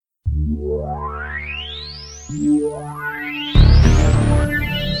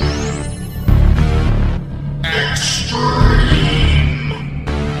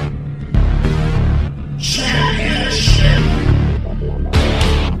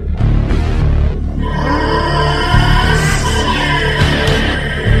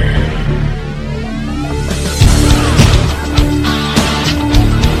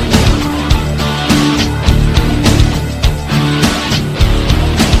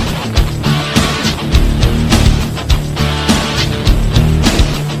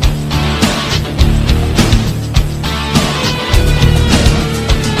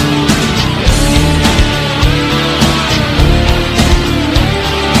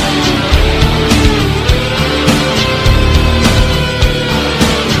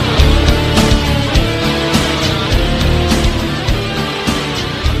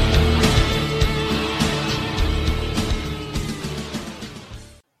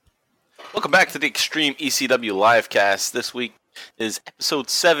Welcome back to the Extreme ECW Livecast. This week is episode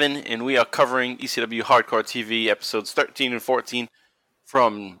 7, and we are covering ECW Hardcore TV episodes 13 and 14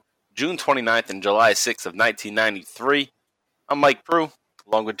 from June 29th and July 6th of 1993. I'm Mike Prue,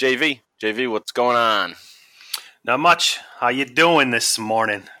 along with JV. JV, what's going on? Not much. How you doing this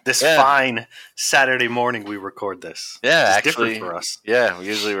morning? This fine Saturday morning we record this. Yeah, it's actually, different for us. Yeah, we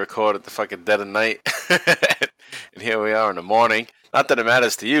usually record at the fucking dead of night, and here we are in the morning. Not that it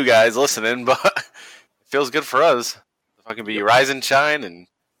matters to you guys listening, but it feels good for us. Fucking be rise and shine and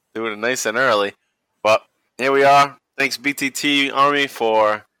doing it nice and early. But here we are. Thanks BTT Army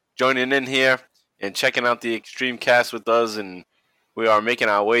for joining in here and checking out the Extreme Cast with us. And we are making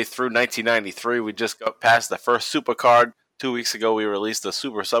our way through 1993. We just got past the first Supercard. 2 weeks ago, we released the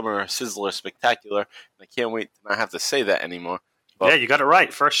Super Summer Sizzler Spectacular. I can't wait to not have to say that anymore. But, yeah, you got it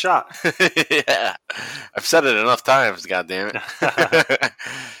right. First shot. Yeah. I've said it enough times, goddammit.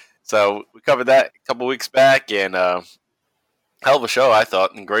 So we covered that a couple weeks back, and hell of a show, I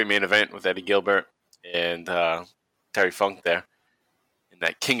thought, and great main event with Eddie Gilbert and Terry Funk there in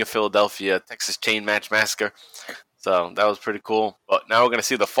that King of Philadelphia Texas Chain Match Massacre. So that was pretty cool. But now we're going to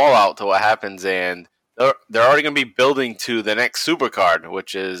see the fallout to what happens, and they're already going to be building to the next Supercard,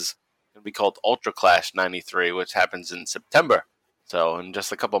 which is going to be called Ultra Clash 93, which happens in September. So in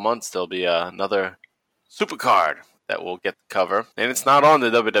just a couple months, there'll be another Supercard that we'll get to cover. And it's not on the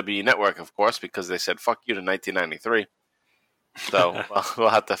WWE Network, of course, because they said, fuck you to 1993. So we'll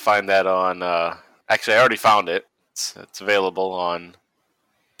have to find that on... actually, I already found it. It's available on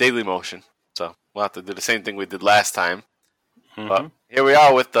Daily Motion. So we'll have to do the same thing we did last time. Mm-hmm. But here we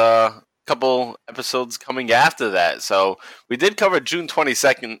are with a couple episodes coming after that. So we did cover June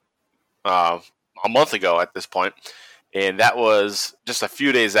 22nd a month ago at this point. And that was just a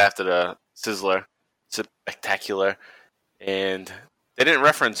few days after the Sizzler Spectacular. And they didn't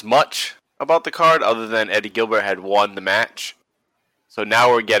reference much about the card other than Eddie Gilbert had won the match. So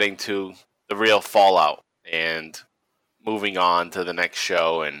now we're getting to the real fallout and moving on to the next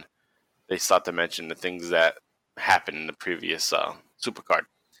show. And they start to mention the things that happened in the previous Supercard.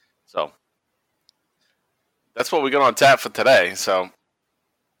 So that's what we got on tap for today. So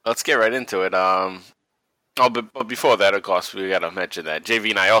let's get right into it. But before that, of course, we got to mention that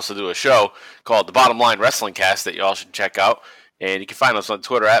JV and I also do a show called The Bottom Line Wrestling Cast that you all should check out. And you can find us on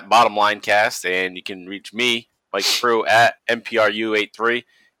Twitter at BottomLineCast. And you can reach me, Mike Prue, at MPRU83.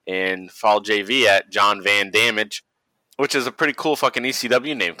 And follow JV at John Van Damage, which is a pretty cool fucking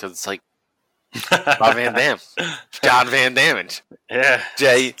ECW name because it's like Bob Van Dam. John Van Damage. Yeah.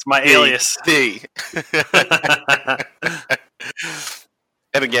 It's my alias.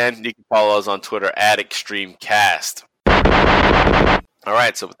 And again, you can follow us on Twitter at ExtremeCast. All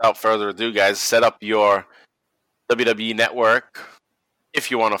right, so without further ado, guys, set up your WWE Network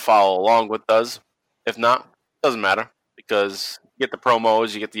if you want to follow along with us. If not, doesn't matter because you get the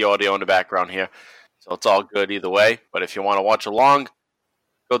promos, you get the audio in the background here. So it's all good either way. But if you want to watch along,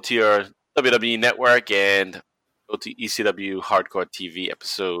 go to your WWE Network and go to ECW Hardcore TV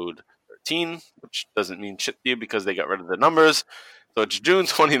episode 13, which doesn't mean shit to you because they got rid of the numbers. So it's June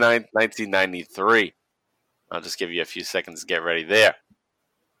 29th, 1993. I'll just give you a few seconds to get ready there.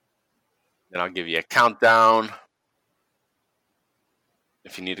 Then I'll give you a countdown.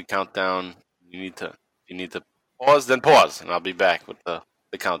 If you need a countdown, you need to pause, then pause. And I'll be back with the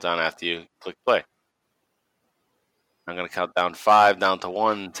countdown after you click play. I'm going to count down 5, down to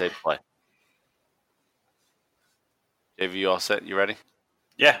 1, and say play. JV, you all set? You ready?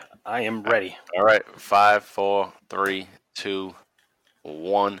 Yeah, I am ready. All right. 5, 4, 3, 2,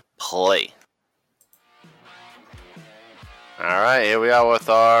 1, play. All right, here we are with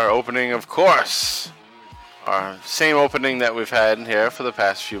our opening, of course. Our same opening that we've had here for the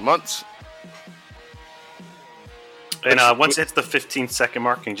past few months. And once it hits the 15-second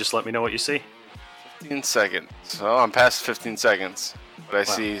mark, can you just let me know what you see? 15 seconds. So I'm past 15 seconds. But I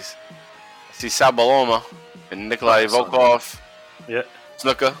see Sabaloma and Nikolai Volkov. Yeah.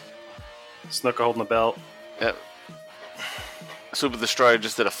 Snuka holding the belt. Yep. Super Destroyer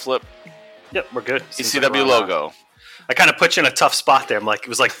just did a flip. Yep, we're good. ECW logo. I kind of put you in a tough spot there. I'm like, it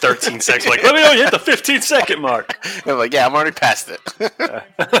was like 13 seconds. Like, let me know you hit the 15-second mark. I'm like, yeah, I'm already past it.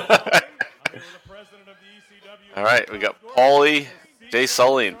 All right, we got Paulie, Jay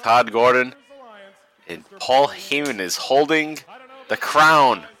Sully, and Todd Gordon. And Paul Heyman is holding the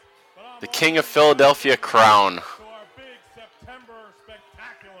crown. The King of Philadelphia crown.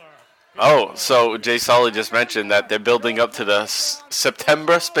 Oh, so Jay Sully just mentioned that they're building up to the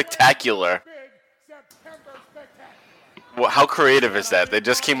September Spectacular. Well, how creative is that? They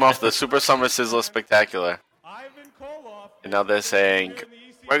just came off the Super Summer Sizzler Spectacular. And now they're saying,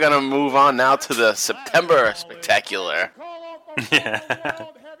 we're going to move on now to the September Spectacular. Yeah.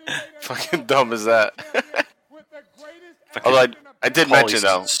 Fucking dumb is that? Although I did mention,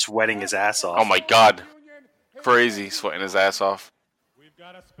 though. Sweating his ass off. Oh, my God. Crazy, sweating his ass off.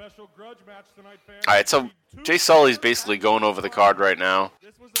 All right, so Jay Sully's basically going over the card right now.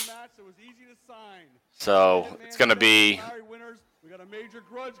 So it's going to be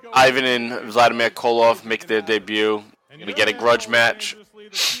Ivan and Vladimir Koloff make their debut. You're going to get a grudge match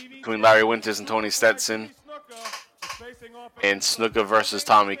between Larry Winters and Tony Stetson. And Snuka versus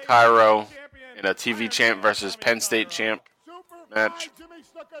Tommy Cairo. And a TV champ versus Penn State champ match.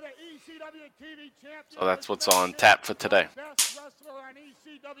 So that's what's on tap for today.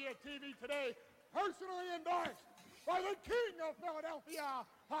 Personally endorsed by the King of Philadelphia,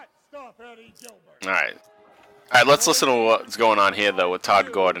 Hot Stuff Eddie Gilbert. All right, let's listen to what's going on here, though, with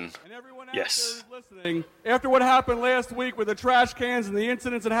Todd Gordon. Yes. After what happened last week with the trash cans and the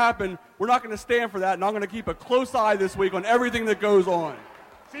incidents that happened, we're not going to stand for that, and I'm going to keep a close eye this week on everything that goes on.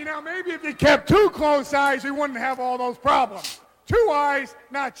 See, now maybe if you kept two close eyes, we wouldn't have all those problems. Two eyes,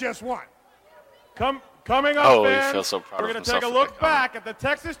 not just one. Coming up, fans, he feels so proud we're going to take a look back at the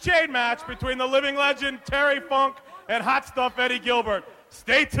Texas chain match between the living legend Terry Funk and Hot Stuff Eddie Gilbert.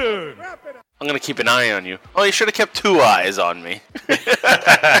 Stay tuned. I'm going to keep an eye on you. Oh, you should have kept two eyes on me.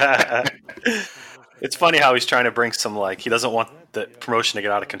 It's funny how he's trying to bring some, he doesn't want the promotion to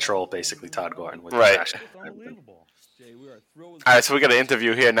get out of control, basically, Todd Gordon. With right. All right, so we got an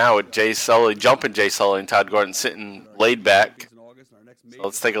interview here now with Jay Sully, jumping Jay Sully and Todd Gordon sitting laid back. So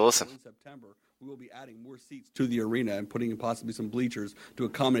let's take a listen. We will be adding more seats to the arena and putting in possibly some bleachers to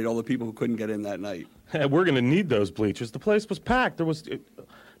accommodate all the people who couldn't get in that night. Hey, we're going to need those bleachers. The place was packed. There was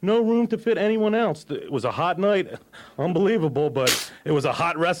no room to fit anyone else. It was a hot night. Unbelievable, but it was a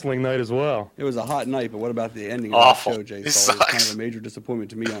hot wrestling night as well. It was a hot night, but what about the ending Awful. of the show, Jay? It was kind of a major disappointment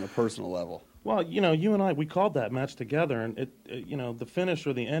to me on a personal level. Well, you and I, we called that match together, and the finish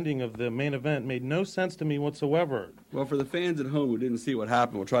or the ending of the main event made no sense to me whatsoever. Well, for the fans at home who didn't see what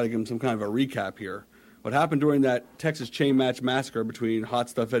happened, we'll try to give them some kind of a recap here. What happened during that Texas chain match massacre between Hot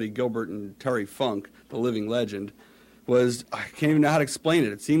Stuff Eddie Gilbert and Terry Funk, the living legend, was, I can't even know how to explain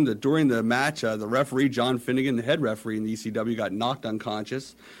it. It seemed that during the match, the referee, John Finnegan, the head referee in the ECW, got knocked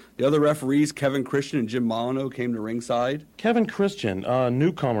unconscious. The other referees, Kevin Christian and Jim Molyneux, came to ringside. Kevin Christian,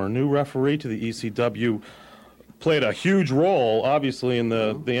 newcomer, new referee to the ECW, played a huge role, obviously, in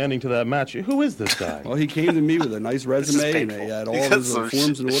the ending to that match. Who is this guy? Well, he came to me with a nice resume, and he had all of his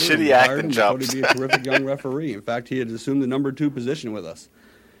forms in order. Shitty acting jobs. He thought he'd be a terrific young referee. In fact, he had assumed the number 2 position with us.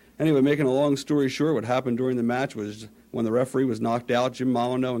 Anyway, making a long story short, what happened during the match was when the referee was knocked out, Jim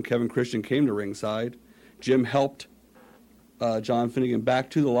Molyneux and Kevin Christian came to ringside. Jim helped John Finnegan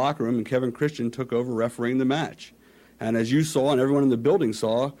back to the locker room, and Kevin Christian took over refereeing the match. And as you saw and everyone in the building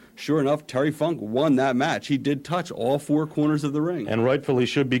saw, sure enough, Terry Funk won that match. He did touch all 4 corners of the ring. And rightfully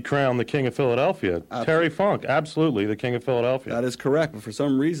should be crowned the King of Philadelphia. Absolutely. Terry Funk, absolutely the King of Philadelphia. That is correct. But for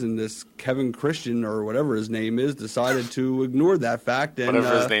some reason, this Kevin Christian, or whatever his name is, decided to ignore that fact and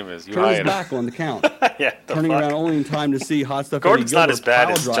whatever his name is, turn his back on the count. Yeah, turning around only in time to see Hot Stuff Gordon's Eddie not as bad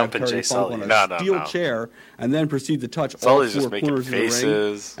as drive jumping Terry Jay Funk Sully. on a steel chair, and then proceed to touch Sully's all 4 corners of the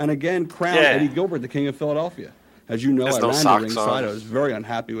ring. And again, crown Eddie Gilbert the King of Philadelphia. As you know, I ran the ringside. I was very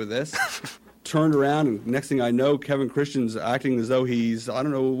unhappy with this. Turned around, and next thing I know, Kevin Christian's acting as though he's, I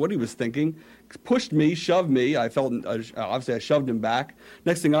don't know what he was thinking, pushed me, shoved me. I felt, obviously I shoved him back.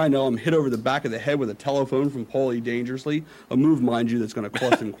 Next thing I know, I'm hit over the back of the head with a telephone from Paulie Dangerously, a move, mind you, that's going to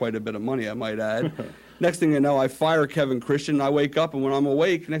cost him quite a bit of money, I might add. Next thing I know, I fire Kevin Christian, and I wake up, and when I'm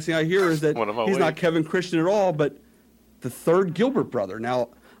awake, next thing I hear is that he's not Kevin Christian at all, but the third Gilbert brother.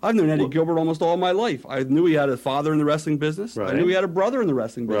 Now, I've known Eddie Gilbert almost all my life. I knew he had a father in the wrestling business. Right. I knew he had a brother in the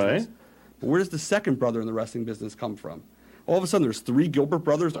wrestling business. Right. But where does the second brother in the wrestling business come from? All of a sudden, there's 3 Gilbert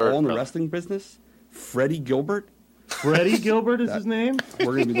brothers all in the wrestling business. Freddie Gilbert. Freddie Gilbert is his name? We're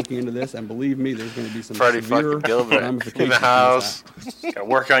going to be looking into this, and believe me, there's going to be some Freddie severe Gilbert ramifications in the house. Got to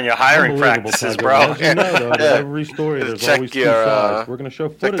work on your hiring practices, bro. As you know, though, every story, there's always 2 sides. We're going to show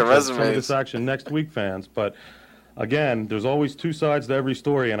footage of some of this action next week, fans. But, again, there's always 2 sides to every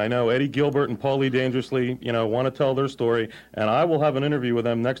story. And I know Eddie Gilbert and Paulie Dangerously, want to tell their story. And I will have an interview with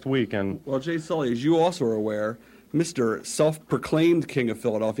them next week. And well, Jay Sully, as you also are aware, Mr. Self-Proclaimed King of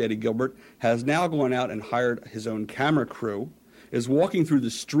Philadelphia, Eddie Gilbert, has now gone out and hired his own camera crew, is walking through the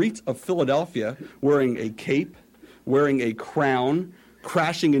streets of Philadelphia wearing a cape, wearing a crown,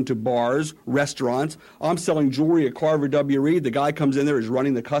 crashing into bars, restaurants. I'm selling jewelry at Carver W. Reed. The guy comes in there, is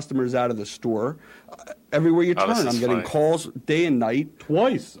running the customers out of the store. Everywhere you turn, I'm getting calls day and night.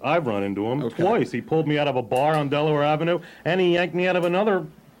 Twice I've run into him. Okay. Twice. He pulled me out of a bar on Delaware Avenue, and he yanked me out of another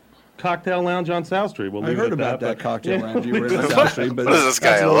cocktail lounge on South Street. I heard about that cocktail lounge you were in on South Street. But what is this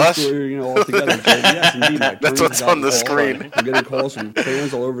guy, a lush? Altogether. Yes, indeed. That's what's on the screen. I'm getting calls from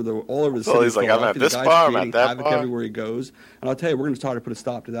fans all over the city. So he's like, I'm at this bar, I'm at that bar. Everywhere he goes. And I'll tell you, we're going to try to put a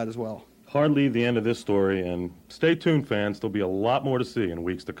stop to that as well. Hardly the end of this story, and stay tuned, fans. There'll be a lot more to see in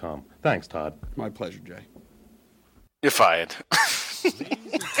weeks to come. Thanks, Todd. My pleasure, Jay. You're fired.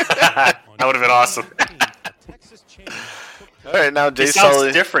 That would have been awesome. All right, now Jay He sounds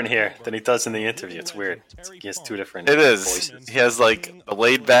Sully. different here than he does in the interview. It's weird. He has 2 different It is. voices. He has like a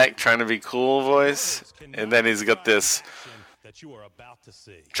laid back, trying to be cool voice, and then he's got this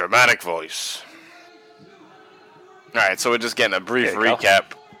dramatic voice. All right, so we're just getting a brief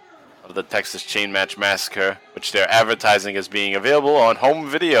recap of the Texas Chain Match Massacre, which they're advertising as being available on home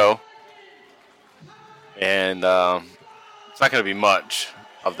video. And it's not going to be much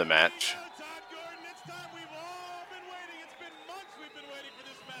of the match.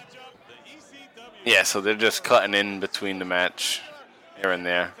 Yeah, so they're just cutting in between the match here and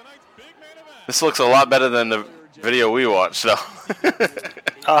there. This looks a lot better than the video we watched, though.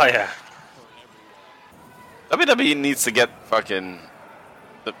 Oh, yeah. WWE needs to get fucking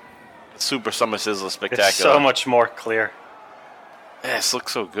the Super Summer Sizzler Spectacular. It's so much more clear. Yeah, this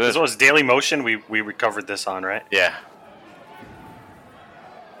looks so good. This was Daily Motion we recovered this on, right? Yeah.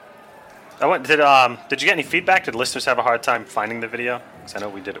 Did you get any feedback? Did listeners have a hard time finding the video? Because I know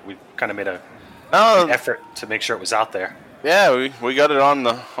we did it. We kind of made an effort to make sure it was out there. Yeah, we got it on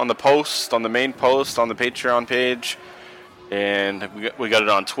the post, on the main post, on the Patreon page, and we got it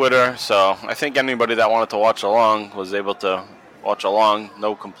on Twitter. So I think anybody that wanted to watch along was able to watch along.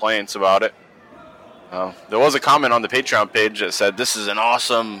 No complaints about it. There was a comment on the Patreon page that said, "This is an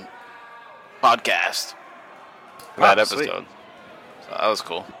awesome podcast." For that episode. Sweet. So that was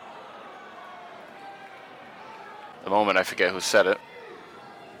cool. The moment I forget who said it.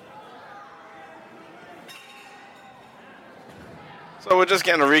 So we're just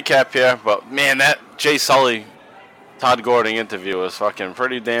getting a recap here, but man, that Jay Sully, Todd Gordon interview was fucking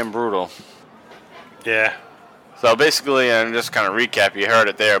pretty damn brutal. Yeah. So basically, and just kind of recap, you heard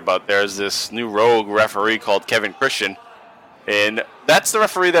it there, but there's this new rogue referee called Kevin Christian, and that's the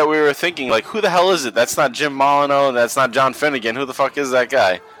referee that we were thinking, like, who the hell is it? That's not Jim Molyneux, that's not John Finnegan, who the fuck is that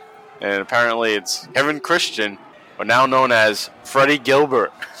guy? And apparently it's Kevin Christian, or now known as Freddie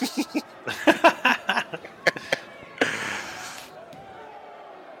Gilbert.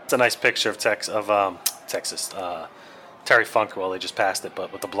 It's a nice picture of Texas. Terry Funk, well, they just passed it,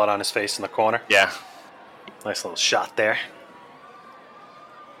 but with the blood on his face in the corner. Yeah. Nice little shot there.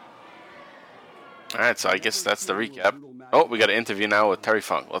 All right, so I guess that's the recap. Oh, we got an interview now with Terry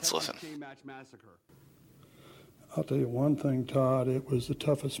Funk. Let's listen. I'll tell you one thing, Todd. It was the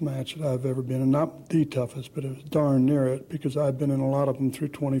toughest match that I've ever been in. Not the toughest, but it was darn near it, because I've been in a lot of them through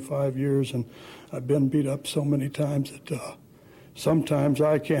 25 years, and I've been beat up so many times that sometimes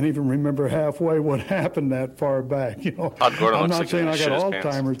I can't even remember halfway what happened that far back. You know, I'm not saying I got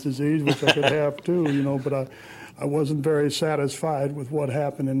Alzheimer's disease, which I could have too. You know, but I wasn't very satisfied with what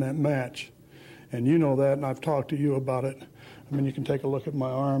happened in that match, and you know that, and I've talked to you about it. I mean, you can take a look at my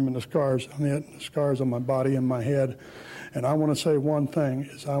arm and the scars on it, the scars on my body and my head, and I want to say one thing: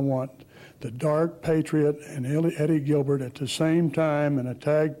 is I want the Dark Patriot and Eddie Gilbert at the same time in a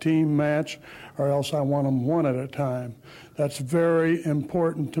tag team match, or else I want them one at a time. That's very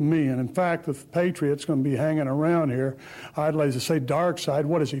important to me. And in fact, the Patriot's going to be hanging around here. I'd like to say dark side.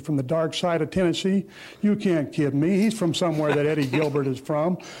 What is he, from the dark side of Tennessee? You can't kid me. He's from somewhere that Eddie Gilbert is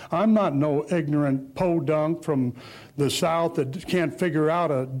from. I'm not no ignorant podunk from the South that can't figure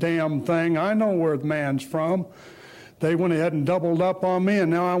out a damn thing. I know where the man's from. They went ahead and doubled up on me,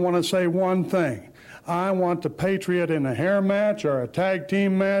 and now I want to say one thing. I want the Patriot in a hair match or a tag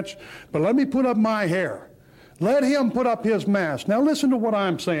team match, but let me put up my hair. Let him put up his mask. Now listen to what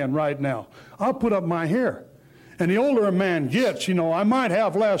I'm saying right now. I'll put up my hair. And the older a man gets, you know, I might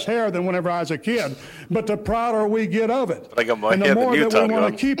have less hair than whenever I was a kid, but the prouder we get of it. I got more and the hair more than you, that we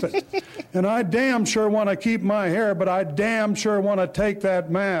want to keep it. And I damn sure want to keep my hair, but I damn sure want to take that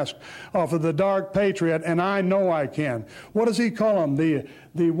mask off of the Dark Patriot, and I know I can. What does he call him?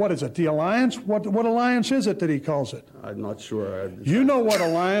 What is it, the Alliance? What alliance is it that he calls it? I'm not sure. You know what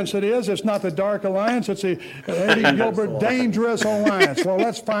alliance it is. It's not the Dark Alliance. It's the Eddie Gilbert Dangerous Alliance. Well,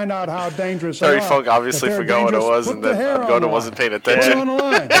 let's find out how dangerous they are. Terry Funk obviously forgot what it was, and then Gordon wasn't paying attention. Put it on the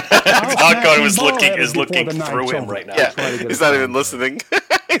line. Gordon was looking through him right now. Yeah, he's not even listening.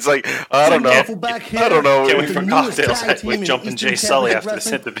 He's like, I don't know. I don't know. Can't wait for cocktails with Jumpin' Jay Sully after this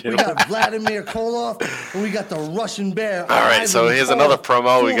interview. We got Vladimir Koloff, and we got the Russian Bear. All right, so here's another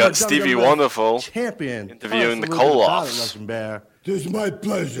promo. We got Stevie Wonderful champion interviewing the Koloffs. Russian Bear. It is my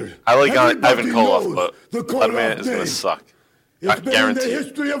pleasure. I like Ivan Koloff, but Vladimir is going to suck. It's been in the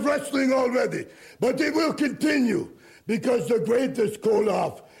history of wrestling already, but it will continue because the greatest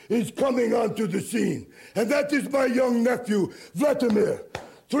Koloff is coming onto the scene. And that is my young nephew, Vladimir.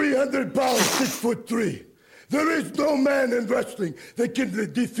 300 pounds, 6'3". There is no man in wrestling that can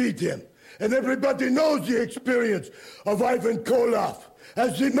defeat him. And everybody knows the experience of Ivan Koloff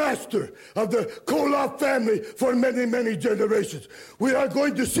as the master of the Koloff family for many, many generations. We are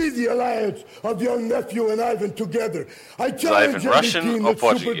going to see the alliance of young nephew and Ivan together. I challenge every team that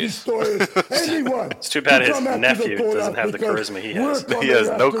Super Destroyers, anyone. It's too bad his nephew doesn't have the charisma he has. He has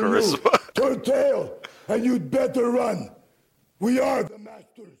no charisma. Turn tail, and you'd better run. We are the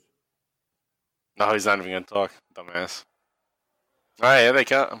masters. No, he's not even going to talk, dumbass. All right, here they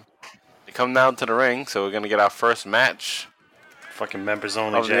come. They come down to the ring, so we're going to get our first match. Fucking members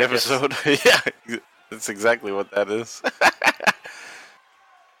only of the episode. Yeah, that's exactly what that is.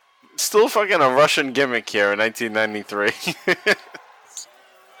 Still fucking a Russian gimmick here in 1993.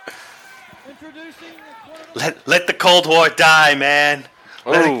 Let the Cold War die, man.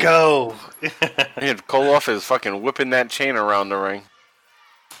 Let it go. Koloff is fucking whipping that chain around the ring.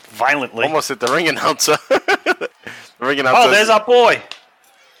 Violently. Almost hit the ring announcer. The ring announcer. Oh, there's our boy.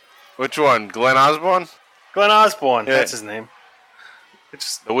 Which one? Glenn Osborne? Glenn Osborne. Yeah. That's his name.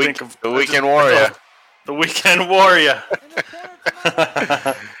 The Weekend Warrior. The Weekend Warrior.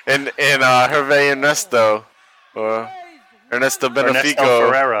 and Hervé Ernesto. Or Ernesto Benefico.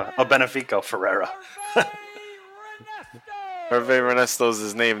 Ferreira. Oh, Benefico Ferreira. Hervé Ernesto's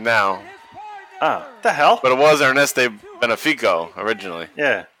his name now. Ah, the hell? But it was Ernesto Benefico originally.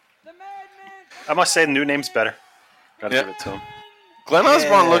 Yeah. I must say the new name's better. Gotta give it to him. Glenn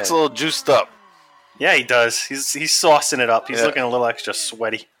Osborne looks a little juiced up. Yeah, he does. He's saucing it up. He's looking a little extra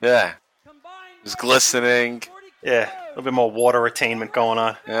sweaty. Yeah. He's glistening. Yeah. A little bit more water attainment going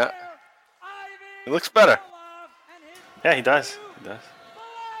on. Yeah. He looks better. Yeah, he does.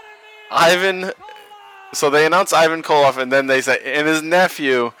 Ivan. So they announce Ivan Koloff, and then they say, and his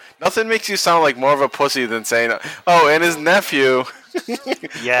nephew. Nothing makes you sound like more of a pussy than saying, oh, and his nephew.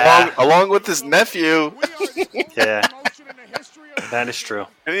 Yeah. Along with his nephew. Yeah. That is true.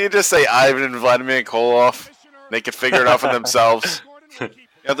 And you just say Ivan and Vladimir Koloff. They can figure it out for themselves. You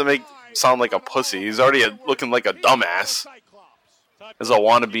have to make him sound like a pussy. He's already looking like a dumbass. As a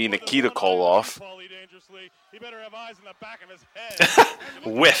wannabe Nikita Koloff.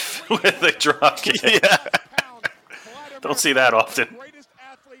 Whiff with the drop kick. Yeah. Don't see that often.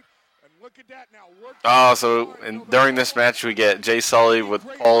 Oh, so during this match we get Jay Sully with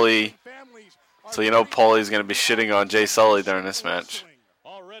Paulie. So you know Paulie's going to be shitting on Jay Sully during this match.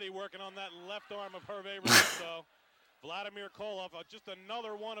 Already working on that left arm of Hervé Ernesto. Vladimir Koloff, just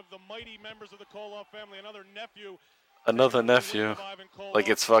another one of the mighty members of the Koloff family, another nephew. Another nephew. Like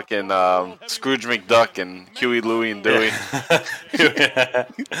it's fucking Scrooge McDuck and Huey, Louie, and Dewey.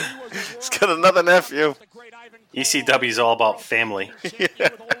 He's got another nephew. ECW is all about family. Yeah.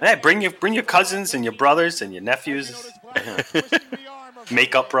 Hey, bring your cousins and your brothers and your nephews.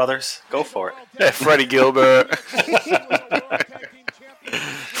 Make-up brothers. Go for it. Yeah, Freddie Gilbert.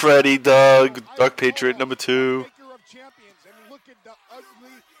 Freddie, Doug Patriot #2.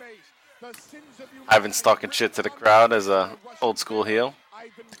 Ivan's talking shit to the crowd as a old school heel.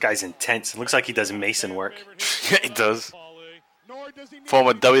 This guy's intense. It looks like he does mason work. Yeah, he does.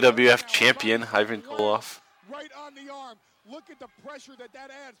 Former WWF champion, Ivan Koloff. Right on the arm. Look at the pressure that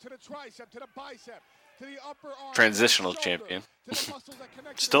adds to the tricep, to the bicep, to the upper arm. Transitional champion.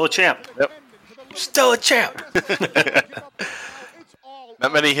 Still a champ. Yep. Still a champ.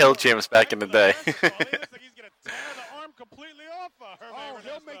 Not many heel champs back in the day.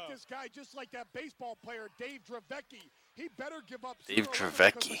 just like that baseball player, Dave Dravecki. He better give up. Dave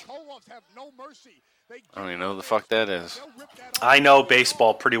Dravecki. Kolovs have no mercy. I don't even know who the fuck that is. I know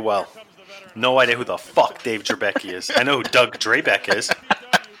baseball pretty well. No idea who the fuck Dave Dravecki is. I know who Doug Drabeck is.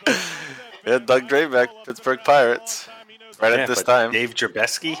 Yeah, Doug Drabeck, Pittsburgh Pirates. Right at this time. Dave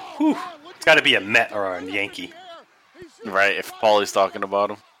Drabeski? Whew. It's got to be a Met or a Yankee. Right, if Paulie's talking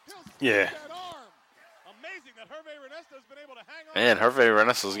about him. Yeah. Man, Hervé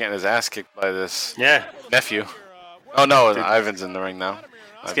Renesso's getting his ass kicked by this nephew. Dude. Oh, no, Ivan's in the ring now.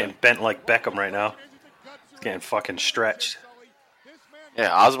 He's getting bent like Beckham right now. He's getting fucking stretched.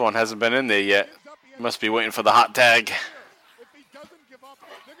 Yeah, Osborne hasn't been in there yet. He must be waiting for the hot tag.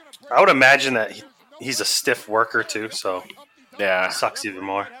 I would imagine that he's a stiff worker, too, so yeah, sucks even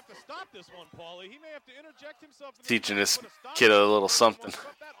more. Teaching this kid a little something.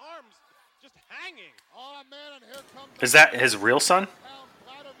 Is that his real son?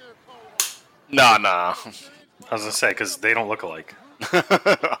 No. I was gonna say because they don't look alike.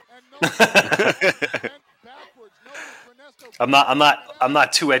 I'm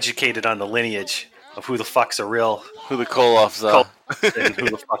not too educated on the lineage of who the fuck's a real, who the Kolofs are, and who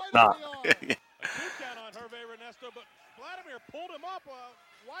the fuck's not.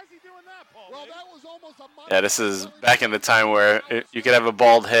 Yeah, this is back in the time where you could have a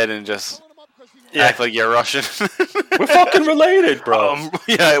bald head and just act like you're Russian. We're fucking related, bro.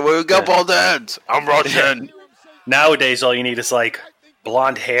 Yeah, we got bald heads. I'm Russian. Yeah. Nowadays, all you need is like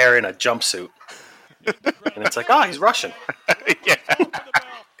blonde hair and a jumpsuit, and it's like, oh, he's Russian. Yeah,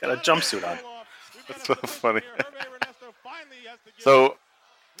 got a jumpsuit on. That's so funny. So,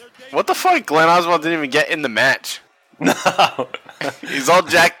 what the fuck? Glenn Oswald didn't even get in the match. No, he's all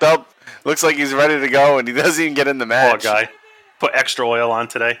jacked up. Looks like he's ready to go, and he doesn't even get in the match. Poor guy. Put extra oil on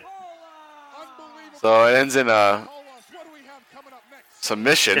today. So it ends in a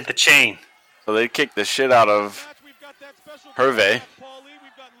submission. Hit the chain. So they kicked the shit out of Hervé.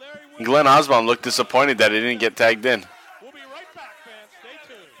 Glenn Osborne looked disappointed that he didn't get tagged in.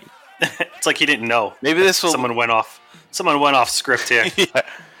 It's like he didn't know. Maybe this will. Someone went off script here. Yeah.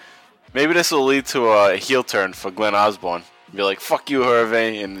 Maybe this will lead to a heel turn for Glenn Osborne. Be like, fuck you,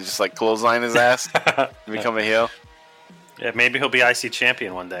 Hervé, and just like clothesline his ass and become a heel. Yeah, maybe he'll be IC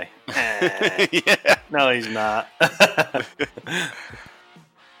champion one day. Yeah. No, he's not. All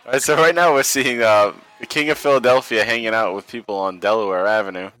right, so right now we're seeing the King of Philadelphia hanging out with people on Delaware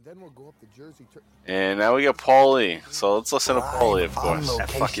Avenue. And now we got Paulie. So let's listen to Paulie, of course. That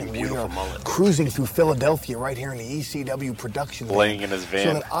fucking beautiful mullet. Cruising through Philadelphia right here in the ECW production laying in his van.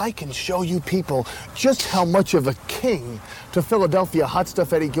 So that I can show you people just how much of a king to Philadelphia Hot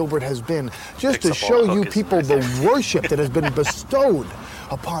Stuff Eddie Gilbert has been. Just to show you people the worship that has been bestowed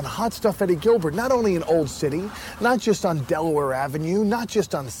upon Hot Stuff Eddie Gilbert, not only in Old City, not just on Delaware Avenue, not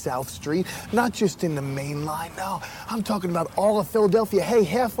just on South Street, not just in the main line. No, I'm talking about all of Philadelphia. Hey,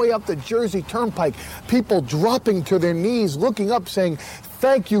 halfway up the Jersey Turnpike, people dropping to their knees, looking up, saying,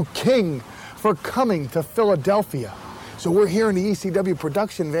 "Thank you, King, for coming to Philadelphia." So we're here in the ECW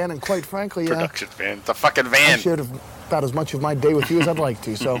production van, and quite frankly, production van, it's a fucking van. I shared about as much of my day with you as I'd like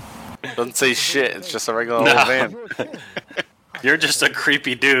to. So doesn't say shit. It's just a regular old van. You're just a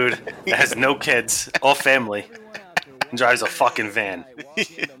creepy dude that has no kids or family and drives a fucking van.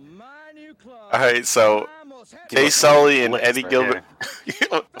 All right, so Jay Sully and Eddie Gilbert.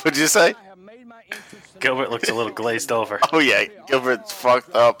 What'd you say? Gilbert looks a little glazed over. Oh yeah, Gilbert's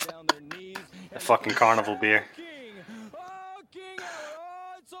fucked up. A fucking carnival beer.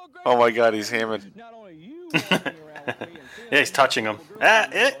 Oh my god, he's hammered. Yeah, he's touching him.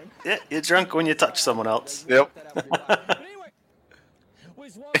 You're drunk when you touch someone else. Yep.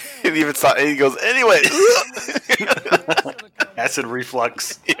 And even he goes, anyway. Acid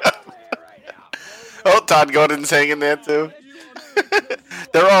reflux. Yeah. Oh, Todd Gordon's hanging there too.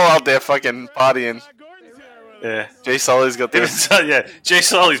 They're all out there fucking partying. Yeah. Jay Sully's got this. Yeah, Jay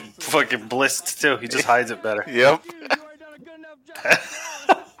Sully's fucking blissed too. He just hides it better. Yep.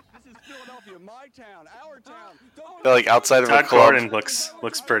 They're like outside of a club. Todd Gordon looks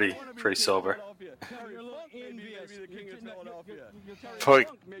pretty sober.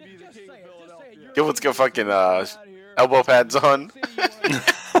 Gilbert's got fucking elbow pads on.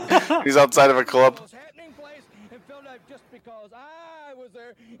 He's outside of a club. was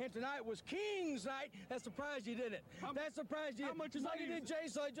there, and tonight was King's night. That surprised you, didn't it? That surprised you. Just like it did Jay,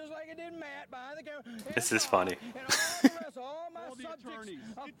 just like it did Matt behind the camera. This is funny.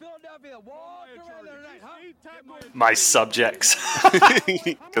 My subjects.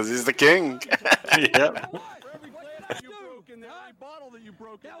 Because he's the king. Yep.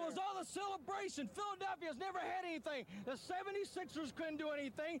 That was all the celebration. Philadelphia's never had anything. The 76ers couldn't do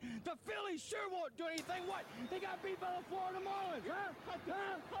anything. The Phillies sure won't do anything. What? They got beat by the Florida Marlins, huh?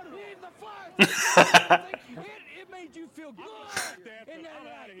 Even the Flyers. It made you feel good. In that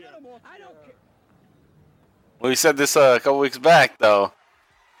night. I don't care. Well, we said this a couple weeks back, though.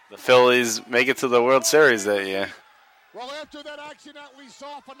 The Phillies make it to the World Series that year. Well, after that action that we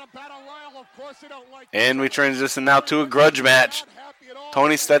saw from the Battle Royal, of course they don't like. And we transition now to a grudge match.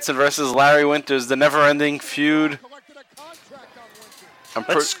 Tony Stetson versus Larry Winters, the never-ending feud.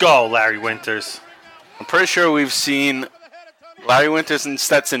 Let's go, Larry Winters. I'm pretty sure we've seen Larry Winters and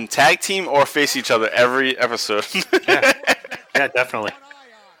Stetson tag team or face each other every episode. Yeah, definitely.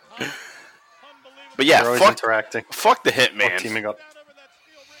 But yeah, they're always interacting. Fuck the Hitman. Teaming up.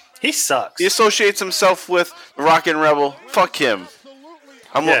 He sucks. He associates himself with Rockin' Rebel. Fuck him.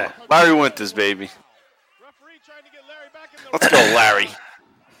 I'm Larry Winters, baby. Let's go, Larry.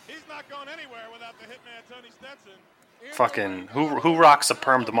 He's not going anywhere without the Hitman Tony Stetson. Fucking who rocks a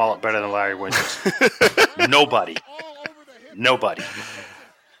permed mullet better than Larry Winters? Nobody. Nobody.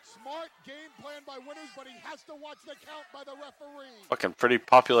 Smart game plan by Winters, but he has to watch the count by the referee. Fucking pretty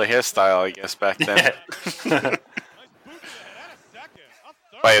popular hairstyle, I guess, back then.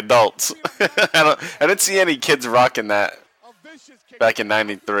 By adults. I didn't see any kids rocking that back in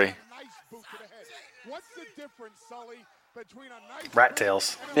 '93. What's the difference, Sully, between a nice rat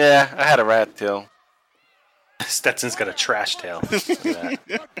tails? Yeah, I had a rat tail. Stetson's got a trash tail. It's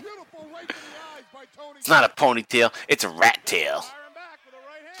not a ponytail, it's a rat tail.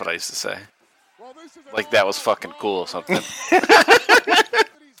 That's what I used to say. Like that was fucking cool or something. Because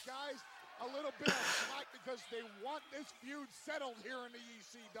they want this feud settled here in the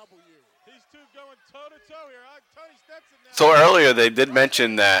ECW. These two going toe-to-toe here. Tony Stetson now. So earlier they did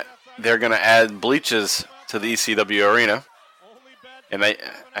mention that they're going to add bleachers to the ECW arena. And I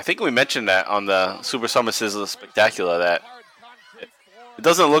think we mentioned that on the Super Summer Sizzler Spectacular, that it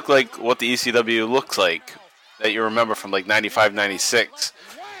doesn't look like what the ECW looks like that you remember from like 95, 96.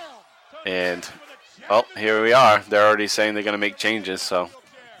 And, well, here we are. They're already saying they're going to make changes, so...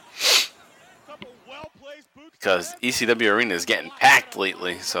 Because ECW Arena is getting packed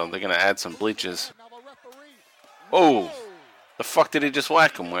lately, so they're going to add some bleachers. Oh, the fuck did he just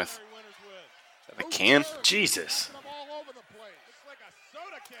whack him with? Is that a can? Jesus.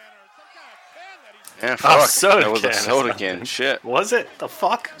 Yeah, fuck. Soda that was can. a soda can. Shit. Was it? The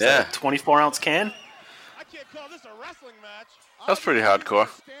fuck? Was yeah. That a 24-ounce can? That was pretty hardcore.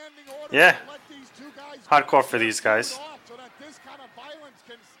 Yeah. Hardcore for these guys.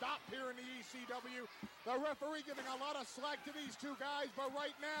 The referee giving a lot of slack to these two guys, but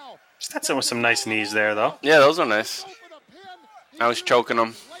right now... Stetson with some nice knees there, though. Yeah, those are nice. I was choking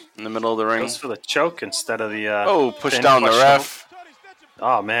him in the middle of the ring. Goes for the choke instead of the... push down the ref.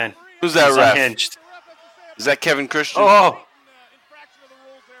 Oh, man. Who's that ref? Unhinged. Is that Kevin Christian? Oh!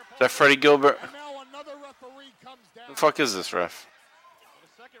 Is that Freddie Gilbert? Who the fuck is this ref?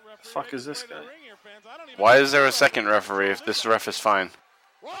 The fuck is this guy? Why is there a second referee if this ref is fine?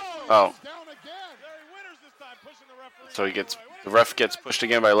 Oh. So the ref gets pushed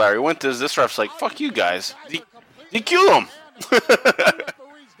again by Larry Winters. This ref's like, fuck you guys. DQ him.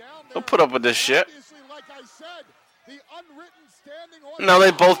 Don't put up with this shit. Now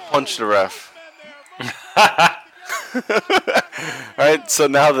they both punch the ref. Alright, so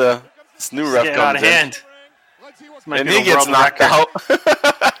now this new ref comes in. And he gets knocked out.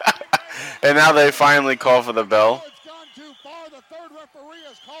 And now they finally call for the bell.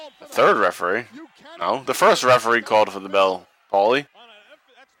 The third referee? No, the first referee called for the bell, Paulie.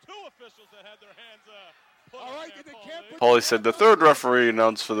 Paulie said the third referee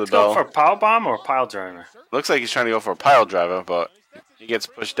announced for the bell. Go for a power bomb or a pile driver? Looks like he's trying to go for a pile driver, but he gets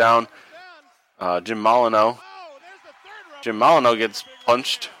pushed down. Jim Molyneux gets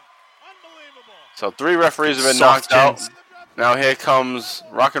punched. So 3 referees have been knocked out. Now here comes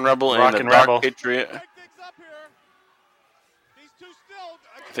Rockin' Rebel and the Dark Patriot. I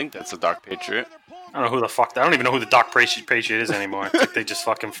think that's the Dark Patriot. I don't know who the fuck. I don't even know who the Dark Patriot is anymore. It's like they just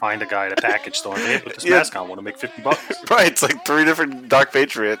fucking find a guy at a package store and hey, put this mask on. Want to make $50? Right, it's like 3 different Dark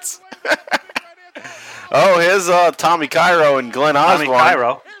Patriots. Oh, here's Tommy Cairo and Glenn Osborne. Tommy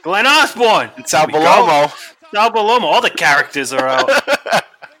Cairo, Glenn Osborne, and Sal Palomo. Sal Palomo. All the characters are out.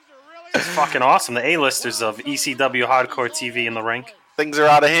 It's fucking awesome. The A-listers of ECW Hardcore TV in the ring. Things are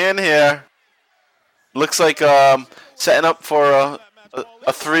out of hand here. Looks like setting up for a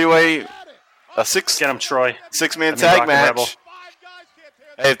 3-way. Get him, Troy. 6-man tag match. Rebel.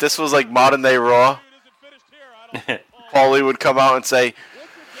 Hey, if this was like modern day Raw, Paulie would come out and say,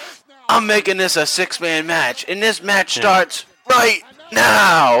 I'm making this a 6-man match, and this match starts right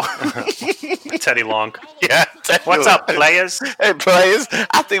now. Teddy Long. Yeah. Teddy What's Long. up, players? Hey, players.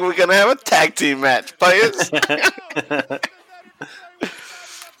 I think we're going to have a tag team match, players.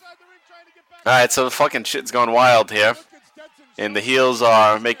 All right, so the fucking shit's going wild here. And the heels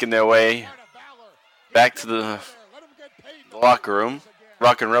are making their way back to the locker room.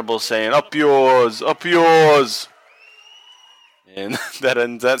 Rock and Rebel saying, up yours, up yours. And that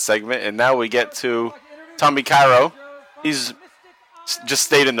ends that segment. And now we get to Tommy Cairo. He's just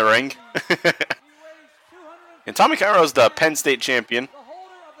stayed in the ring. And Tommy Cairo is the Penn State champion.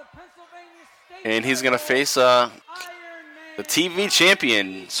 And he's going to face the TV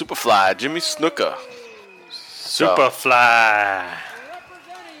champion, Superfly, Jimmy Snuka. Superfly.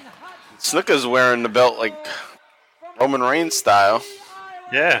 Snuka's wearing the belt like Roman Reigns style.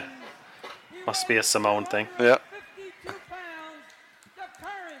 Yeah. Must be a Samoan thing. Yeah.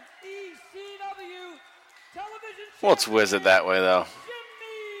 Well, it's wizard that way, though.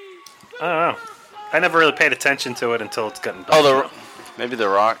 I don't know. I never really paid attention to it until it's gotten done. Oh, maybe The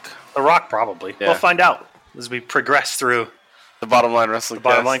Rock. The Rock, probably. Yeah. We'll find out as we progress through the Bottom Line Wrestling Cast.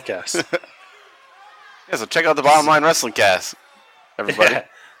 Bottom Line Cast. Yeah, so check out the Bottom Line Wrestling Cast, everybody. Yeah.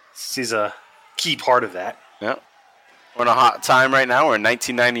 He's a key part of that. Yeah. We're in a hot time right now. We're in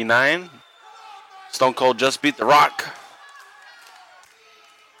 1999. Stone Cold just beat The Rock.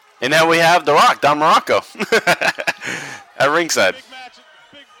 And now we have The Rock, Don Morocco, at ringside.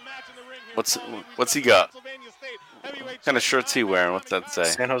 What's he got? What kind of shirt's he wearing? What's that say?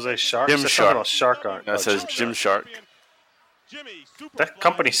 San Jose Sharks? Jim Shark. Shark art. That says Jim Shark. That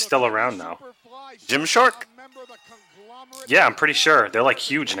company's still around now. Jim Shark? Yeah, I'm pretty sure. They're like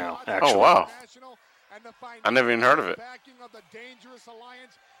huge now, actually. Oh, wow. I never even heard of it.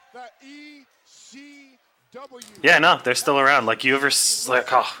 Yeah, no, they're still around. Like, you ever, like,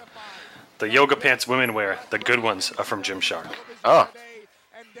 oh, the yoga pants women wear, the good ones are from Jim Shark. Oh.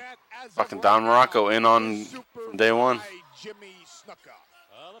 Fucking Don Morocco in on day one.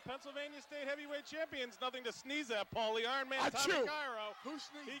 The Pennsylvania State Heavyweight Champions, nothing to sneeze at, Paul. The Iron Man, Tommy Cairo.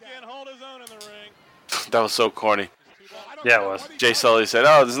 He can't hold his own in the ring. That was so corny. Yeah, it was. Jay Sully said,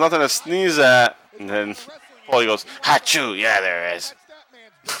 oh, there's nothing to sneeze at. And then Paulie goes, Hachoo. Yeah, there is.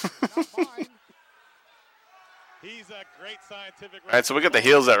 He's a great scientific. All right, so we got the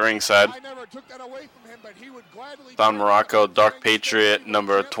heels at ringside. Don Morocco, Dark Patriot,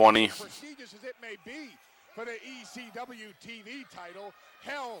 number 20. For the ECW TV title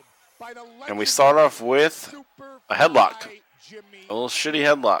held by the and we start off with a headlock. A little shitty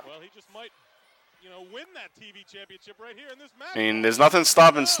headlock. Well, he just might, win that TV championship right here in this match. I mean, there's nothing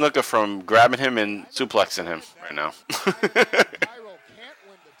stopping Snuka from grabbing him and suplexing him right now.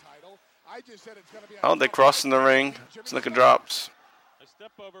 Oh, they cross in the ring. Snuka drops. A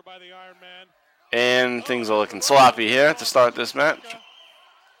step over by the Iron Man. And things are looking sloppy here to start this match.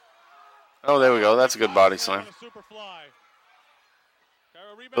 Oh, there we go. That's a good body slam.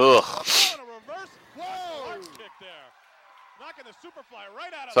 Ugh.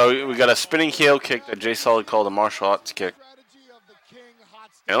 So we got a spinning heel kick that Jay Sully called a martial arts kick.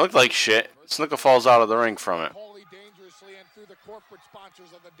 And it looked like shit. Snuka falls out of the ring from it.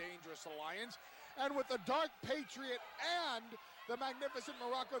 And with the Dark Patriot and the Magnificent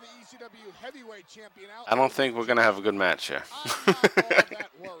Morocco, the ECW Heavyweight Champion out. I don't think we're going to have a good match here. I'm not all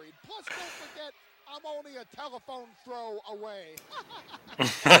that worried. Plus, don't forget, I'm only a telephone throw away.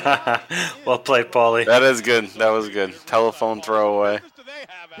 Well played, Paulie. That is good. That was good. Telephone throw away.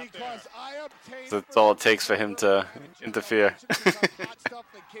 That's all it takes for him to interfere.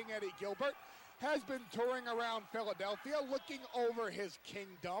 Has been touring around Philadelphia looking over his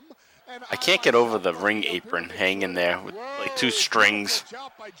kingdom. And I can't get over the ring apron hanging there with like two strings.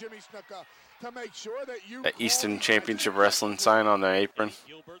 That Eastern Championship Wrestling sign on the apron.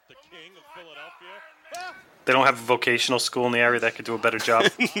 They don't have a vocational school in the area that could do a better job.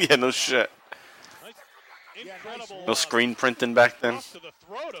 Yeah, no shit. No screen printing back then.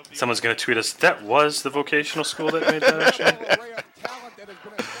 Someone's going to tweet us, that was the vocational school that made that.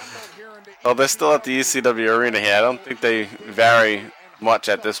 Well, they're still at the ECW arena here. I don't think they vary much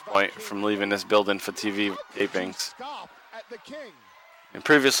at this point from leaving this building for TV tapings. And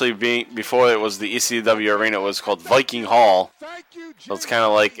previously, before it was the ECW arena, it was called Viking Hall. So it's kind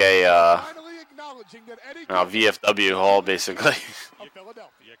of like a VFW hall, basically. You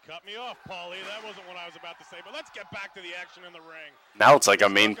cut me off, Paulie. That wasn't what I was about to say, but let's get back to the action in the ring. Now it's like a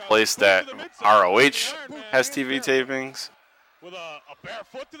main place that ROH has TV tapings. With a bare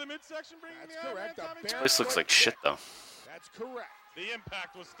foot to the midsection, bringing the Iron Man. This place looks like shit, though. That's correct. The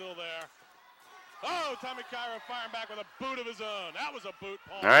impact was still there. Oh, Tommy Cairo firing back with a boot of his own. That was a boot,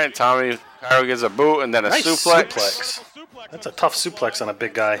 Paul. All right, Tommy Cairo gets a boot and then a nice suplex. That's a tough suplex on a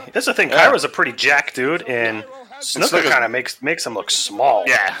big guy. That's the thing. Yeah. Cairo's a pretty jacked dude, and Snuka kind of makes him look small.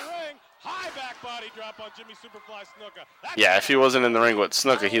 Yeah. Yeah, if he wasn't in the ring with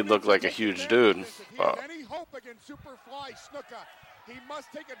Snuka, he'd look like a huge dude. But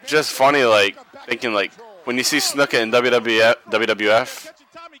just funny, like, thinking, like, when you see Snuka in WWF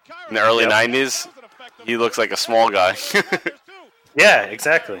in the early 90s, he looks like a small guy. Yeah,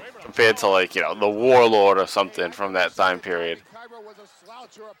 exactly. Compared to, like, you know, the Warlord or something from that time period.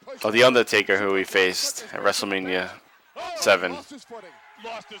 Or the Undertaker, who he faced at WrestleMania 7.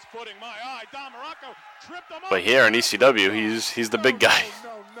 But here in ECW, he's the big guy.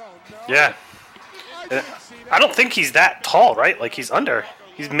 Yeah. I don't think he's that tall, right? Like, he's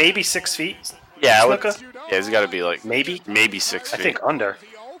maybe 6 feet. Yeah, he's got to be like maybe 6 feet. I think under.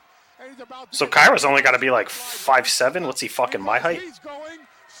 So Cairo's only got to be like 5'7". What's he, fucking my height?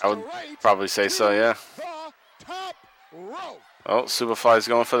 I would probably say so, yeah. Oh, Superfly's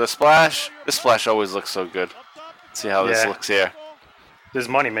going for the splash. This splash always looks so good. Let's see how this looks here. This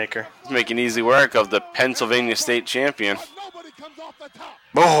moneymaker. He's making easy work of the Pennsylvania State Champion.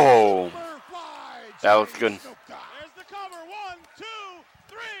 Boom! That looks good.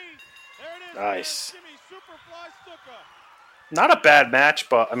 Nice. Not a bad match,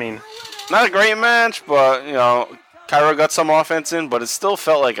 but, I mean... Not a great match, but, you know, Cairo got some offense in, but it still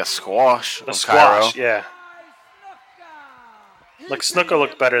felt like a squash. Cairo. Yeah. Like, Snuka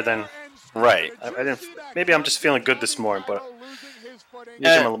looked better than... Right. I didn't. Maybe I'm just feeling good this morning, but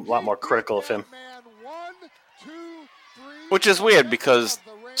usually I'm a lot more critical of him. Which is weird, because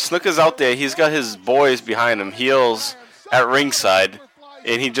Snuka's out there, he's got his boys behind him, heels at ringside,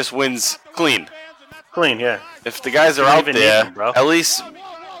 and he just wins clean. Clean, yeah. If the guys are out there, at least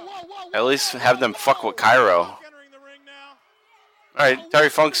have them fuck with Cairo. Alright, Terry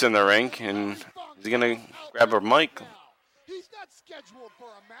Funk's in the ring, and he's gonna grab a mic.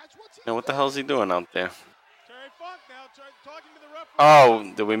 And what the hell is he doing out there?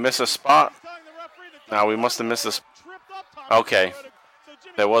 Oh, did we miss a spot? No, we must have missed a spot. Okay.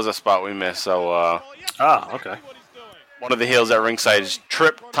 There was a spot we missed, so, okay. One of the heels at ringside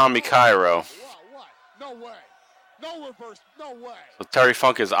tripped Tommy Cairo. So Terry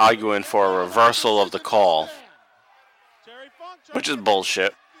Funk is arguing for a reversal of the call. Which is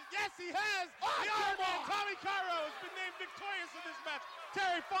bullshit.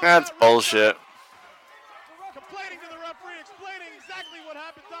 That's bullshit. Complaining to the referee, explaining exactly what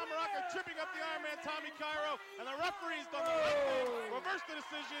happened. Don Morocco tripping up the Iron Man, Tommy Cairo, and the referee's done the right thing. Reversed the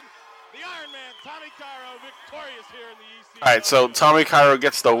decision. The Iron Man, Tommy Cairo, victorious here in the ECW. Alright, so Tommy Cairo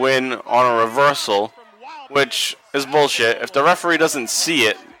gets the win on a reversal, which is bullshit. If the referee doesn't see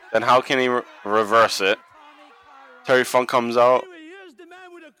it, then how can he reverse it? Terry Funk comes out.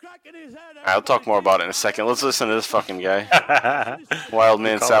 I'll talk more about it in a second. Let's listen to this fucking guy. Wild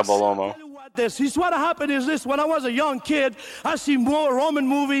Man Sal Balomo. This is what happened is this. When I was a young kid, I see more Roman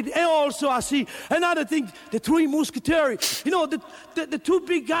movies, and also I see another thing, the Three Musketeers. You know, the two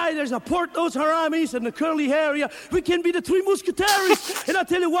big guys, there's a Porthos, Aramis, and the curly hair. Yeah, we can be the Three Musketeers. And I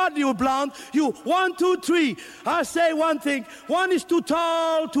tell you what, you blonde, you 1, 2, 3. I say one thing. One is too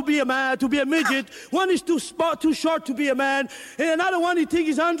tall to be a man, to be a midget. One is too short to be a man. And another one, he thinks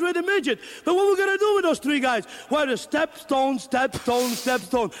he's Andre the Midget. But what we're going to do with those three guys? Well, the step stone.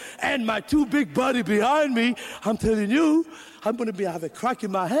 And my two big buddy behind me, I'm telling you, I'm going to have a crack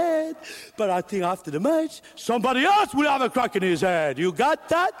in my head, but I think after the match, somebody else will have a crack in his head. You got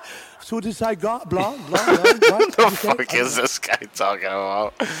that? So this I got, blonde. What the fuck is this guy talking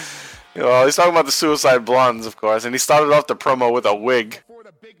about? Well, he's talking about the Suicide Blondes, of course, and he started off the promo with a wig.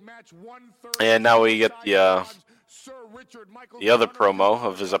 And now we get the other promo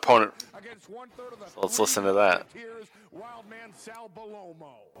of his opponent. So let's listen to that.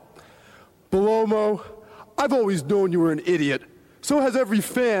 Balomo, I've always known you were an idiot. So has every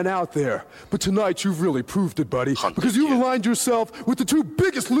fan out there. But tonight you've really proved it, buddy. Because you've aligned yourself with the two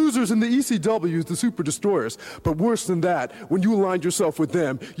biggest losers in the ECW, the Super Destroyers. But worse than that, when you aligned yourself with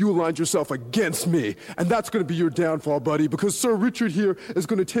them, you aligned yourself against me. And that's going to be your downfall, buddy, because Sir Richard here is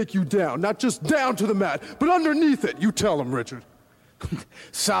going to take you down. Not just down to the mat, but underneath it. You tell him, Richard.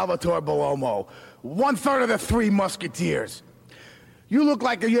 Salvatore Balomo, 1/3 of the Three Musketeers. You look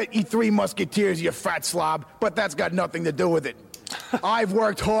like you eat Three Musketeers, you fat slob, but that's got nothing to do with it. I've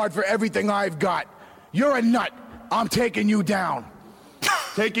worked hard for everything I've got. You're a nut. I'm taking you down.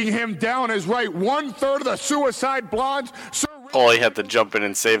 Taking him down is right. 1/3 of the Suicide Blondes. Paulie had to jump in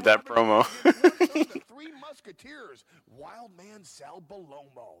and save that promo. Three Musketeers, Wild Man Sal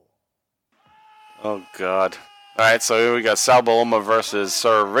Balomo. Oh, God. All right, so here we got Sal Baloma versus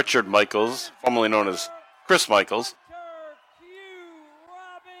Sir Richard Michaels, formerly known as Chris Michaels.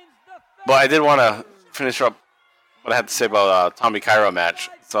 But I did want to finish up what I had to say about Tommy Cairo match.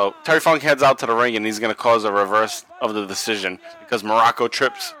 So Terry Funk heads out to the ring, and he's going to cause a reverse of the decision because Morocco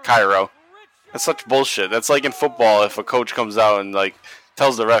trips Cairo. That's such bullshit. That's like in football if a coach comes out and like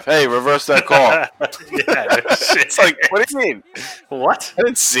tells the ref, "Hey, reverse that call." It's like, what do you mean? What? I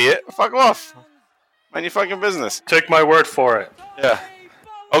didn't see it. Fuck off. Mind your fucking business. Take my word for it. Yeah.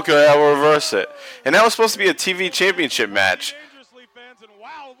 Okay, I will reverse it. And that was supposed to be a TV championship match.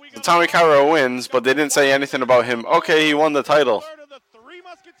 So Tommy Cairo wins, but they didn't say anything about him. Okay, he won the title.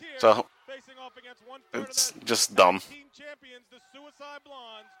 So it's just dumb.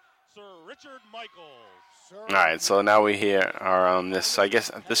 All right, so now we here are this. I guess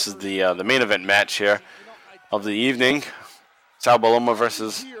this is the main event match here of the evening. Sal Baloma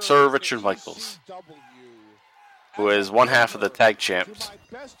versus Sir Richard Michaels, who is one half of the tag champs.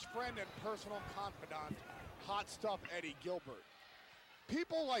 My best friend and personal confidant, Hot Stuff Eddie Gilbert.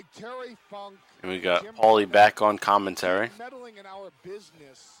 People like Terry Funk. And we got Paulie back on commentary. Meddling in our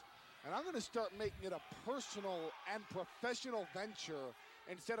business, and I'm going to start making it a personal and professional venture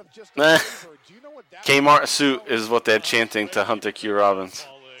instead of just a favor. Do you know what that Kmart suit is what they're chanting to Hunter Q. Robbins.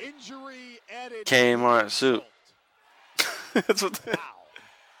 Injury added. Kmart suit. That's what.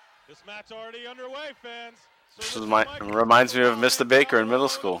 This match already underway, fans. This is reminds me of Mr. Baker in middle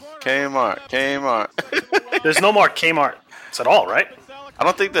school. Kmart. There's no more Kmarts at all, right? I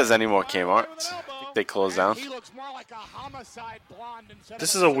don't think there's any more Kmarts. I think they closed down.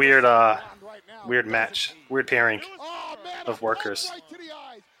 This is a weird, weird match, weird pairing of workers.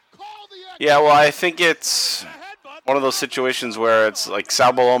 Yeah, well, I think it's one of those situations where it's like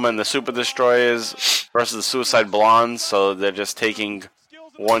Sal Baloma and the Super Destroyers versus the Suicide Blondes, so they're just taking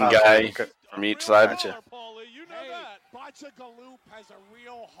one guy from each side.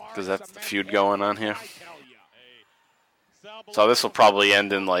 Because that's the feud going on here. So this will probably